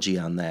analogy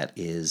on that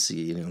is,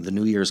 the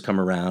New Year's come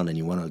around and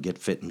you want to get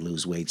fit and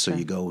lose weight, so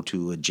you go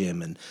to a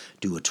gym and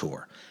do a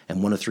tour.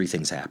 And one of three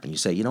things happen. You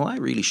say, I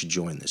really should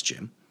join this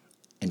gym.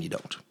 And you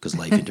don't, because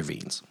life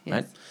intervenes,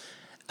 right?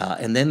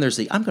 And then there's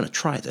I'm going to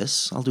try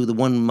this. I'll do the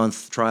 1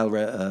 month trial,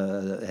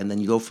 and then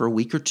you go for a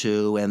week or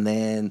two, and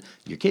then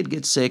your kid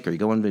gets sick, or you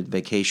go on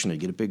vacation, or you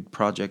get a big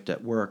project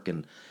at work,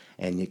 and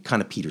it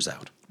kind of peters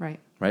out.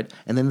 Right?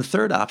 And then the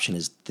third option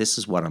is, this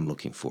is what I'm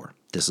looking for.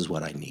 This is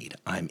what I need.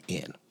 I'm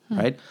in,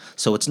 right?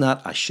 So it's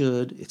not I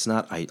should, it's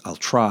not I'll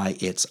try,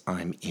 it's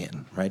I'm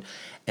in, right?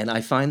 And I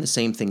find the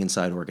same thing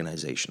inside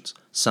organizations.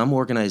 Some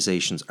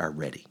organizations are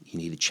ready. You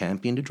need a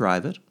champion to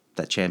drive it.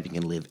 That champion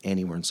can live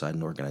anywhere inside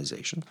an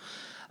organization.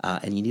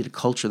 And you need a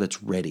culture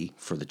that's ready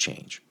for the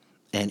change.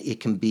 And it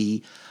can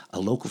be a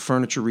local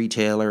furniture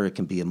retailer, it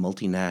can be a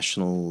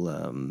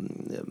multinational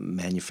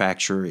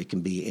manufacturer, it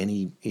can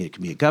be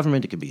a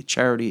government, it can be a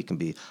charity, it can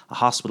be a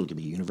hospital, it can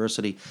be a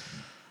university.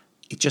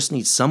 It just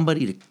needs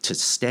somebody to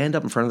stand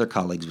up in front of their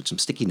colleagues with some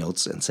sticky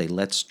notes and say,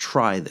 let's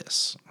try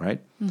this,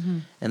 right? Mm-hmm.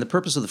 And the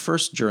purpose of the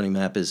first journey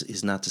map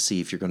is not to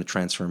see if you're going to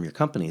transform your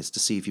company, it's to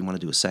see if you want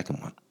to do a second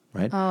one.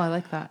 Right? Oh, I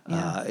like that.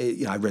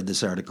 Yeah. I read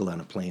this article on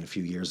a plane a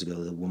few years ago.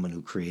 The woman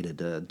who created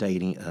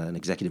an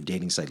executive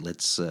dating site,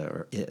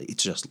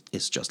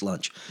 it's just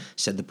lunch,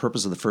 said the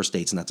purpose of the first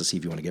date is not to see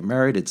if you want to get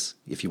married. It's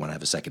if you want to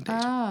have a second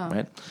date.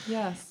 Right?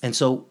 Yes. And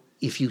so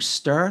if you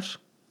start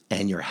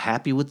and you're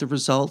happy with the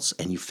results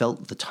and you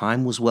felt the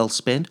time was well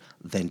spent,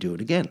 then do it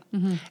again.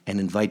 Mm-hmm.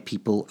 And invite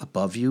people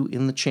above you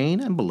in the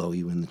chain and below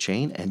you in the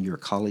chain and your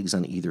colleagues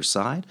on either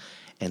side,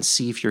 and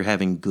see if you're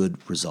having good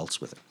results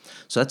with it.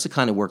 So that's the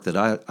kind of work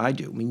that I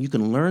do. I mean, you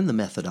can learn the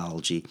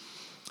methodology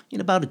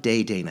in about a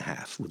day and a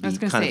half. Would be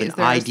kind of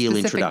an ideal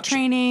introduction.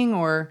 Training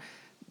or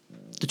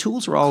the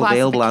tools are all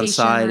available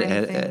online,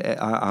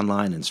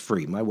 and it's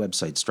free. My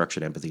website,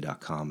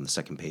 structuredempathy.com. The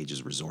second page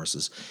is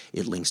resources.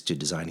 It links to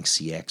Designing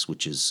CX,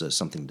 which is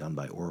something done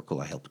by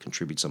Oracle. I helped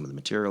contribute some of the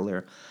material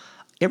there.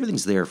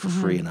 Everything's there for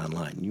free and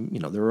online. You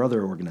know, there are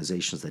other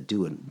organizations that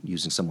do it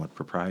using somewhat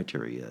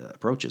proprietary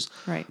approaches.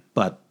 Right.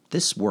 But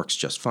this works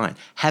just fine.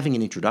 Having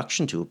an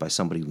introduction to it by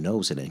somebody who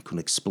knows it and can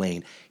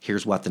explain,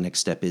 here's what the next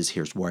step is,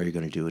 here's why you're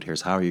going to do it,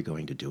 here's how you're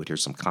going to do it,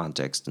 here's some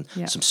context and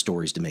some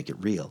stories to make it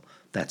real,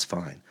 that's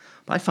fine.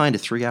 But I find a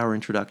 3-hour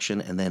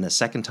introduction, and then a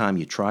second time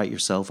you try it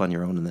yourself on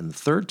your own, and then the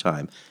third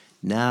time,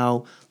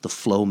 now the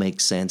flow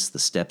makes sense, the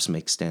steps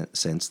make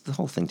sense. The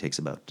whole thing takes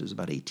about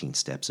 18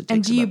 steps. It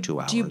takes about 2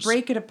 hours. Do you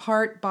break it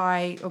apart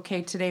by,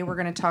 okay, today we're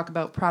going to talk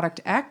about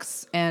product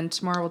X, and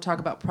tomorrow we'll talk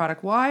about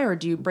product Y, or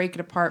do you break it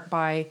apart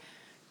by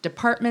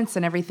departments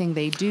and everything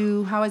they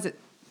do? How is it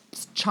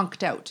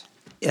chunked out?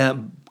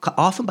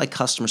 Often by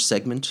customer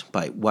segment,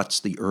 by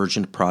what's the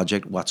urgent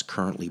project, what's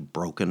currently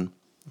broken,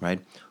 right?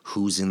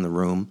 Who's in the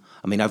room?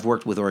 I mean, I've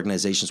worked with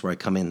organizations where I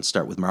come in and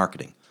start with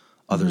marketing,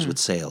 others with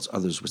sales,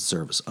 others with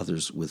service,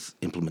 others with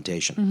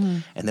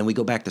implementation. And then we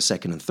go back the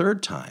second and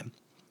third time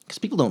because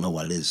people don't know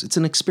what it is. It's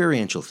an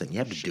experiential thing. You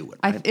have to do it.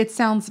 Right? It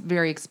sounds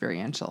very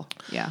experiential.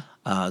 Yeah.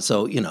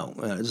 So,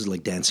 this is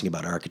like dancing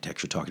about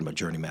architecture, talking about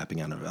journey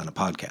mapping on a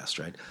podcast,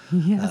 right?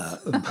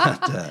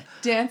 Yes.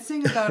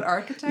 Dancing about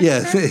architecture?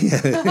 Yes.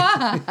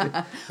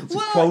 It's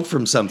a quote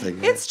from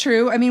something. It's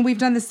true. I mean, we've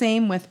done the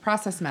same with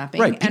process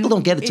mapping. Right. People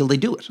don't get it till they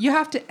do it. You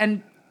have to,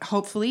 and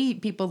hopefully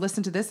people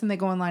listen to this and they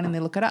go online and they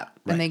look it up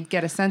and they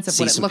get a sense of what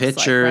it looks like. See some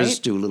pictures,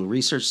 right? do a little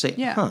research, say,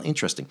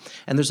 interesting.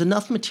 And there's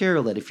enough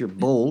material that if you're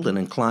bold and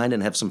inclined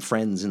and have some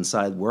friends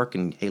inside work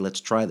and, hey,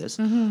 let's try this.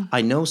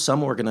 I know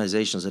some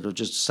organizations that have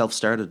just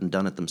self-started and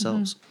done it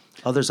themselves.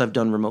 Others I've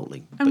done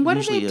remotely. And what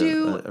do they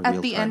do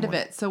at the end of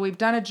it? So we've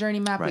done a journey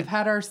map, we've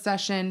had our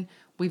session,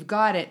 we've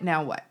got it,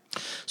 now what?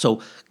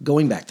 So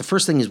going back, the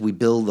first thing is we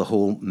build the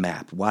whole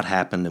map, what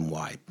happened and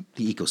why,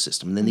 the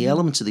ecosystem, and then the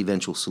elements of the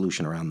eventual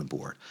solution are on the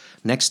board.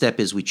 Next step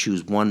is we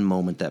choose one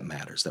moment that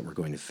matters that we're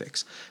going to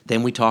fix.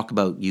 Then we talk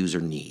about user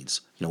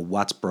needs,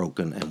 what's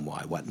broken and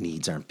why, what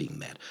needs aren't being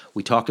met.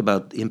 We talk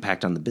about the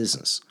impact on the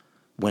business.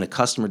 When a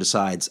customer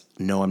decides,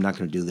 no, I'm not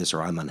going to do this,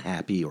 or I'm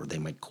unhappy, or they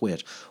might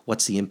quit,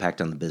 what's the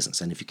impact on the business?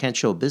 And if you can't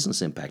show a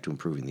business impact to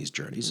improving these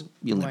journeys,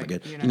 you'll never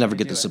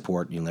get the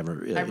support, you'll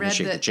never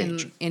initiate the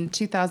change. In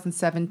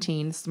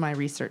 2017, this is my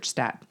research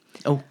stat.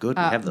 Oh, good,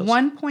 we have those.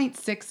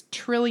 $1.6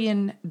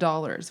 trillion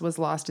was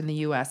lost in the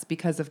U.S.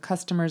 because of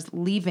customers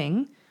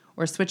leaving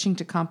or switching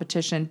to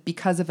competition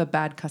because of a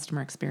bad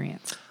customer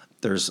experience.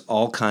 There's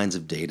all kinds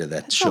of data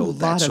that show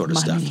that sort of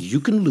stuff. You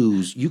can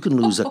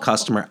lose a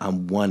customer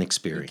on one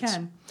experience. You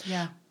can,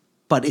 yeah.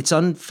 But it's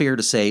unfair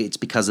to say it's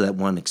because of that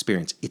one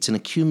experience. It's an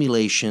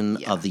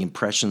accumulation of the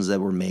impressions that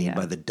were made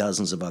by the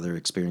dozens of other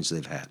experiences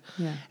they've had.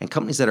 Yeah. And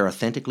companies that are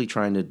authentically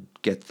trying to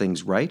get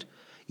things right,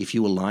 if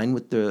you align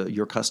with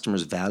your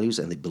customers' values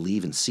and they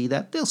believe and see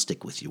that, they'll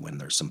stick with you when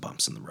there's some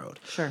bumps in the road.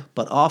 Sure.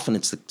 But often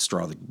it's the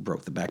straw that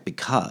broke the back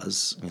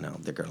because,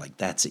 they're going like,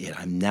 that's it.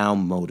 I'm now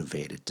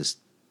motivated to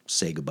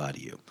say goodbye to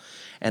you.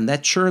 And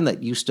that churn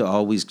that used to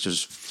always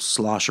just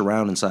slosh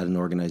around inside an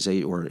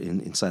organization or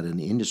inside an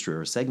industry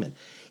or a segment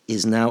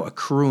is now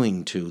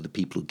accruing to the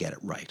people who get it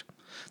right.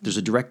 There's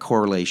a direct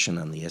correlation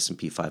on the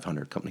S&P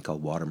 500, a company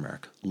called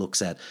Watermark,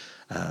 looks at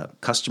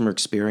customer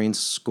experience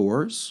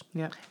scores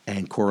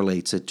and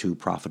correlates it to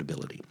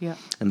profitability. Yeah.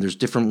 And there's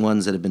different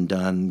ones that have been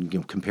done,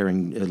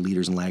 comparing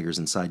leaders and laggers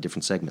inside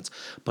different segments.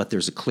 But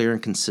there's a clear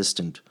and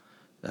consistent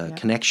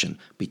connection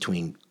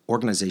between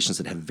organizations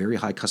that have very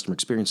high customer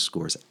experience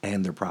scores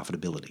and their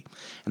profitability.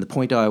 And the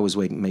point I always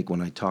make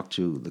when I talk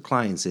to the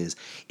clients is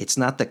it's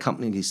not that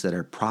companies that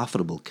are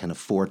profitable can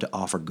afford to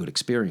offer good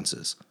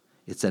experiences.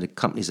 It's that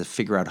companies that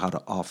figure out how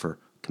to offer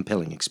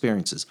compelling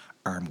experiences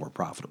are more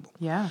profitable.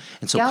 Yeah.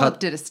 And so Gallup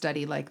did a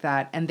study like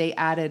that, and they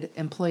added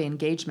employee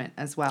engagement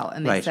as well.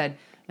 And they said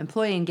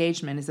employee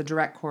engagement is a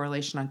direct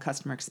correlation on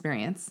customer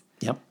experience.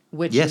 Yep.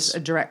 which Yes. is a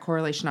direct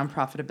correlation on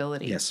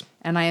profitability. Yes.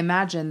 And I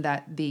imagine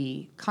that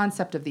the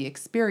concept of the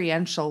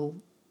experiential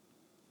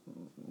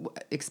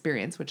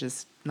experience, which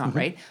is not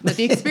right, but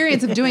the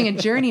experience of doing a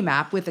journey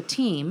map with a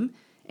team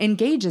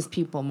engages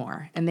people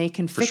more, and they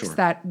can fix sure.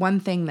 that one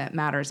thing that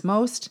matters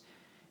most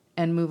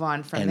and move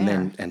on from and there.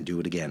 then and do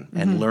it again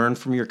and learn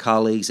from your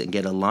colleagues and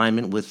get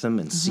alignment with them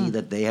and see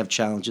that they have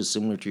challenges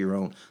similar to your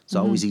own. It's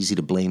always easy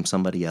to blame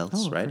somebody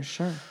else, right? For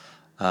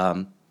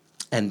sure.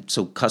 And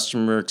so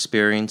customer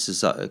experience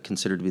is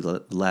considered to be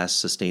the last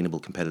sustainable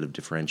competitive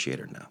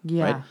differentiator now,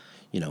 Yeah. right?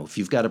 You know, if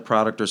you've got a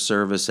product or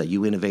service that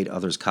you innovate,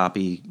 others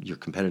copy, your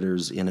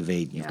competitors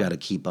innovate, you've Yeah. got to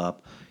keep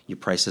up. Your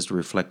price has to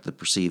reflect the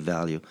perceived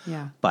value.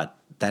 Yeah. But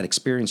that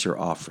experience you're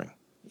offering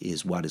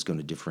is what is going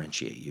to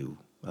differentiate you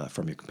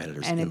from your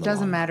competitors. And in it the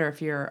doesn't long run. matter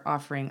if you're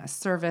offering a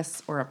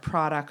service or a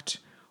product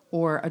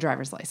or a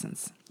driver's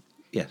license.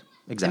 Yeah,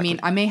 exactly. I mean,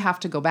 I may have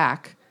to go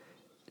back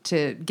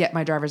to get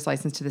my driver's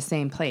license to the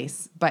same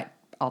place, but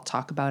I'll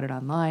talk about it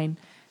online,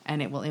 and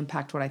it will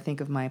impact what I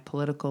think of my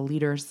political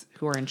leaders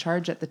who are in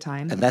charge at the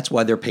time. And that's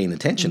why they're paying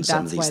attention to some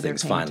of That's why these they're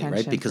things paying finally, right?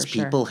 attention, Because for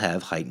sure. people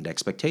have heightened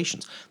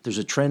expectations. There's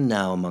a trend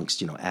now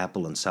amongst,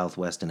 Apple and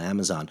Southwest and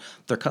Amazon.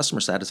 Their customer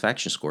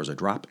satisfaction scores are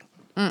dropping.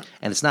 And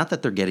it's not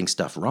that they're getting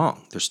stuff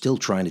wrong. They're still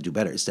trying to do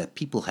better. It's that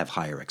people have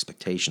higher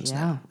expectations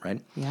now,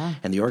 right? Yeah.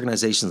 And the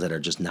organizations that are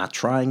just not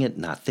trying it,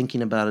 not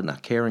thinking about it,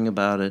 not caring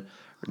about it,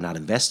 or not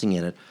investing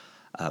in it,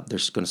 they're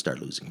going to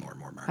start losing more and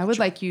more market I would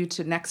share. like you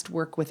to next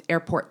work with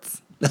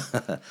airports.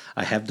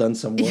 I have done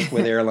some work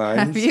with airlines.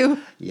 Have you?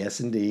 Yes,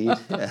 indeed.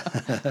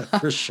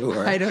 For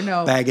sure. I don't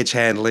know. Baggage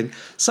handling.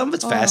 Some of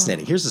it's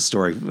fascinating. Here's a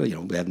story. We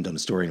haven't done a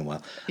story in a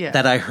while. Yeah.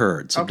 That I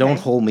heard. So Okay. don't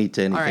hold me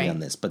to anything All right. on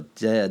this. But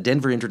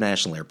Denver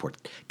International Airport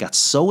got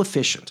so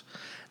efficient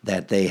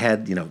that they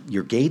had,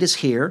 your gate is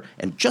here,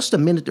 and just a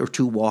minute or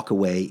two walk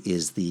away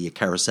is the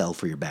carousel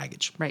for your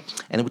baggage. Right.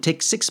 And it would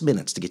take 6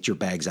 minutes to get your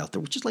bags out there,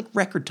 which is like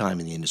record time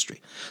in the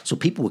industry. So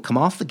people would come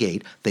off the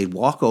gate, they'd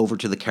walk over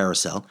to the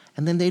carousel,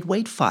 and then they'd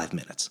wait 5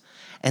 minutes.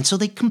 And so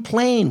they'd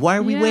complain, why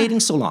are we Yeah.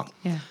 waiting so long?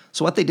 Yeah.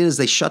 So what they did is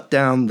they shut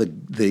down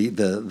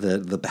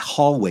the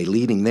hallway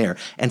leading there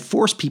and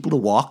forced people to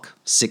walk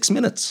 6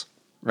 minutes,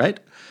 right?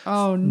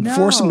 Oh, no.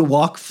 Force them to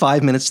walk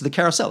 5 minutes to the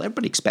carousel.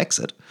 Everybody expects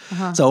it.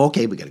 So,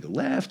 okay, we got to go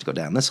left, go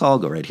down this hall,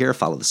 go right here,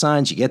 follow the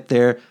signs. You get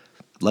there,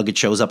 luggage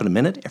shows up in a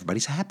minute,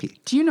 everybody's happy.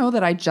 Do you know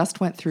that I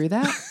just went through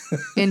that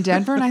in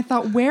Denver? And I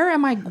thought,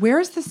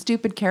 where's the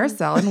stupid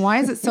carousel and why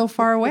is it so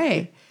far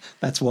away?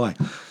 That's why.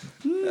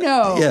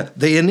 No. Yeah,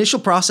 the initial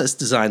process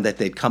design that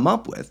they'd come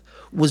up with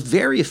was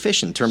very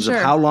efficient in terms Sure.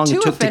 of how long Too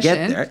it took to get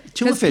efficient, there.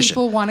 Too 'cause efficient.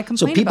 people wanna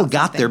complain So people about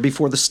got something. there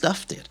before the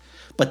stuff did.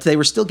 But they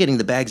were still getting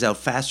the bags out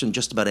faster than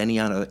just about any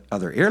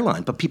other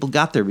airline. But people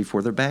got there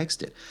before their bags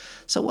did.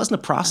 So it wasn't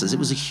a process. It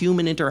was a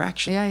human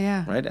interaction. Yeah,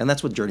 yeah. Right? And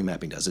that's what journey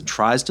mapping does. It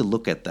tries to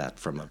look at that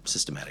from a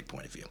systematic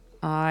point of view.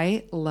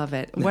 I love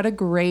it. What a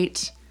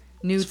great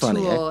new funny,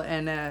 tool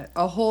and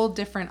a whole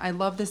different. I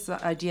love this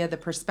idea, the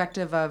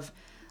perspective of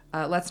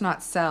let's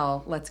not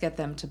sell, let's get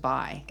them to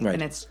buy. Right.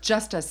 And it's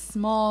just a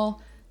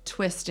small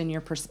twist in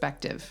your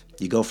perspective.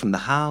 You go from the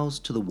hows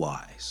to the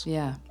whys.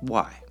 Yeah.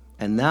 Why?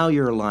 And now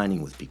you're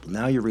aligning with people.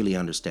 Now you're really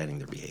understanding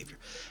their behavior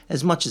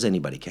as much as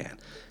anybody can.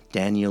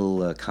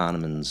 Daniel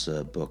Kahneman's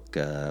book,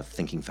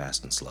 Thinking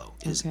Fast and Slow,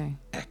 is Okay.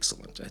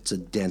 excellent. It's a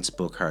dense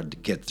book, hard to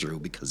get through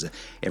because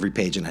every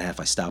page and a half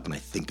I stop and I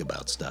think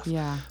about stuff.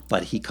 Yeah.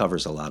 But he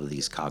covers a lot of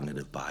these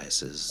cognitive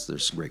biases.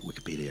 There's a great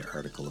Wikipedia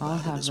article I'll about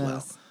it have as well.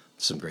 those.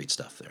 Some great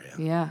stuff there,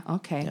 yeah. Yeah.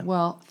 Okay.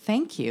 Well,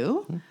 thank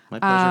you. My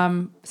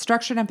pleasure.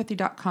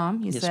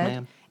 Structuredempathy.com, you Yes, said.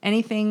 ma'am.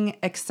 Anything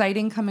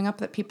exciting coming up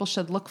that people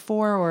should look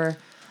for, or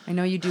I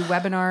know you do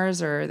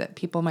webinars or that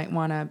people might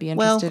want to be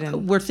interested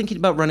in. We're thinking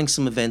about running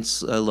some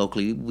events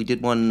locally. We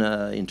did one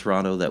in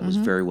Toronto that was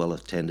very well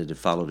attended. It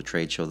followed a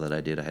trade show that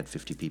I did. I had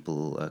 50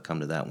 people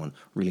come to that one.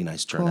 Really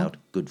nice turnout,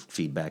 good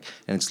feedback,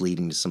 and it's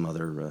leading to some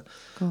other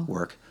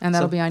work. And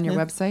that'll So, be on your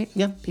yeah. website?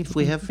 Yeah, People if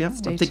we can have. Yeah,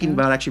 stay I'm thinking tuned.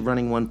 about actually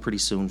running one pretty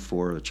soon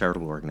for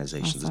charitable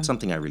organizations. Awesome. It's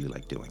something I really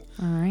like doing.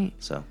 All right.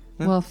 So.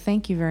 Well,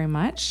 thank you very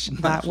much.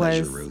 My That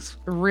pleasure, was Ruth.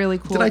 really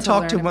cool. Did I to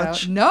talk learn too about.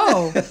 much?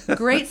 No,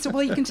 great. So,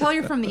 well, you can tell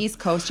you're from the East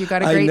Coast. You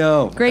got a I great,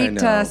 know, I great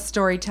know.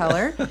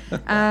 storyteller.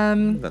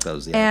 Thought that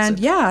was the And accent.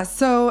 yeah,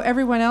 so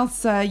everyone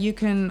else, you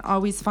can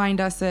always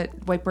find us at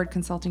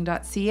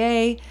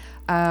whiteboardconsulting.ca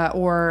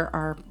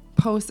or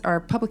our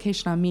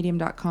publication on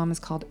medium.com is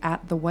called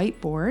At the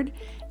Whiteboard.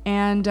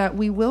 And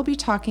we will be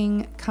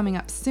talking coming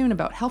up soon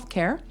about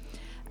healthcare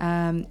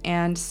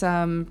and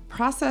some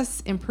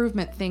process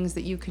improvement things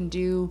that you can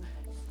do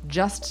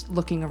just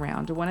looking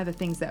around. One of the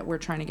things that we're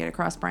trying to get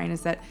across, Brian,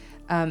 is that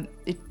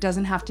it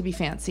doesn't have to be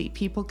fancy.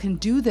 People can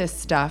do this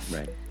stuff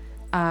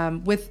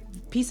Right. with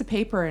piece of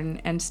paper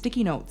and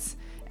sticky notes,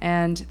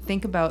 and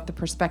think about the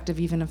perspective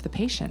even of the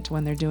patient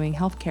when they're doing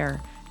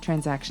healthcare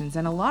transactions.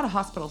 And a lot of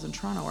hospitals in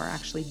Toronto are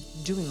actually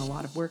doing a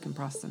lot of work in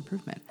process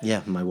improvement.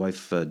 Yeah, my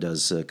wife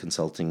does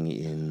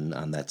consulting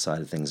on that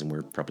side of things, and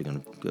we're probably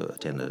going to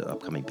attend an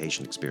upcoming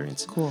patient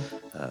experience. Cool.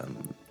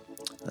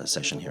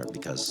 session here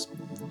because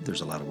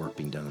there's a lot of work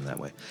being done in that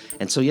way.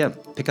 And so, yeah,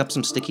 pick up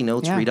some sticky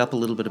notes, read up a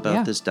little bit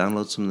about this,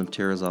 download some of the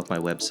materials off my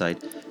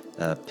website.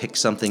 Pick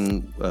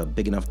something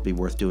big enough to be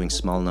worth doing,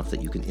 small enough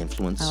that you can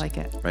influence. I like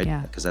it. Right?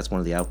 Yeah. Because that's one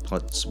of the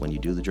outputs when you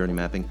do the journey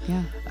mapping.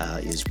 Yeah.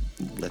 Is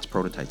let's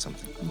prototype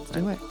something. Let's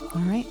do it.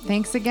 All right.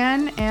 Thanks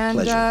again. And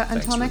Pleasure.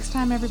 until Thanks, next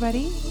time,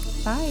 everybody.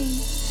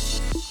 Bye.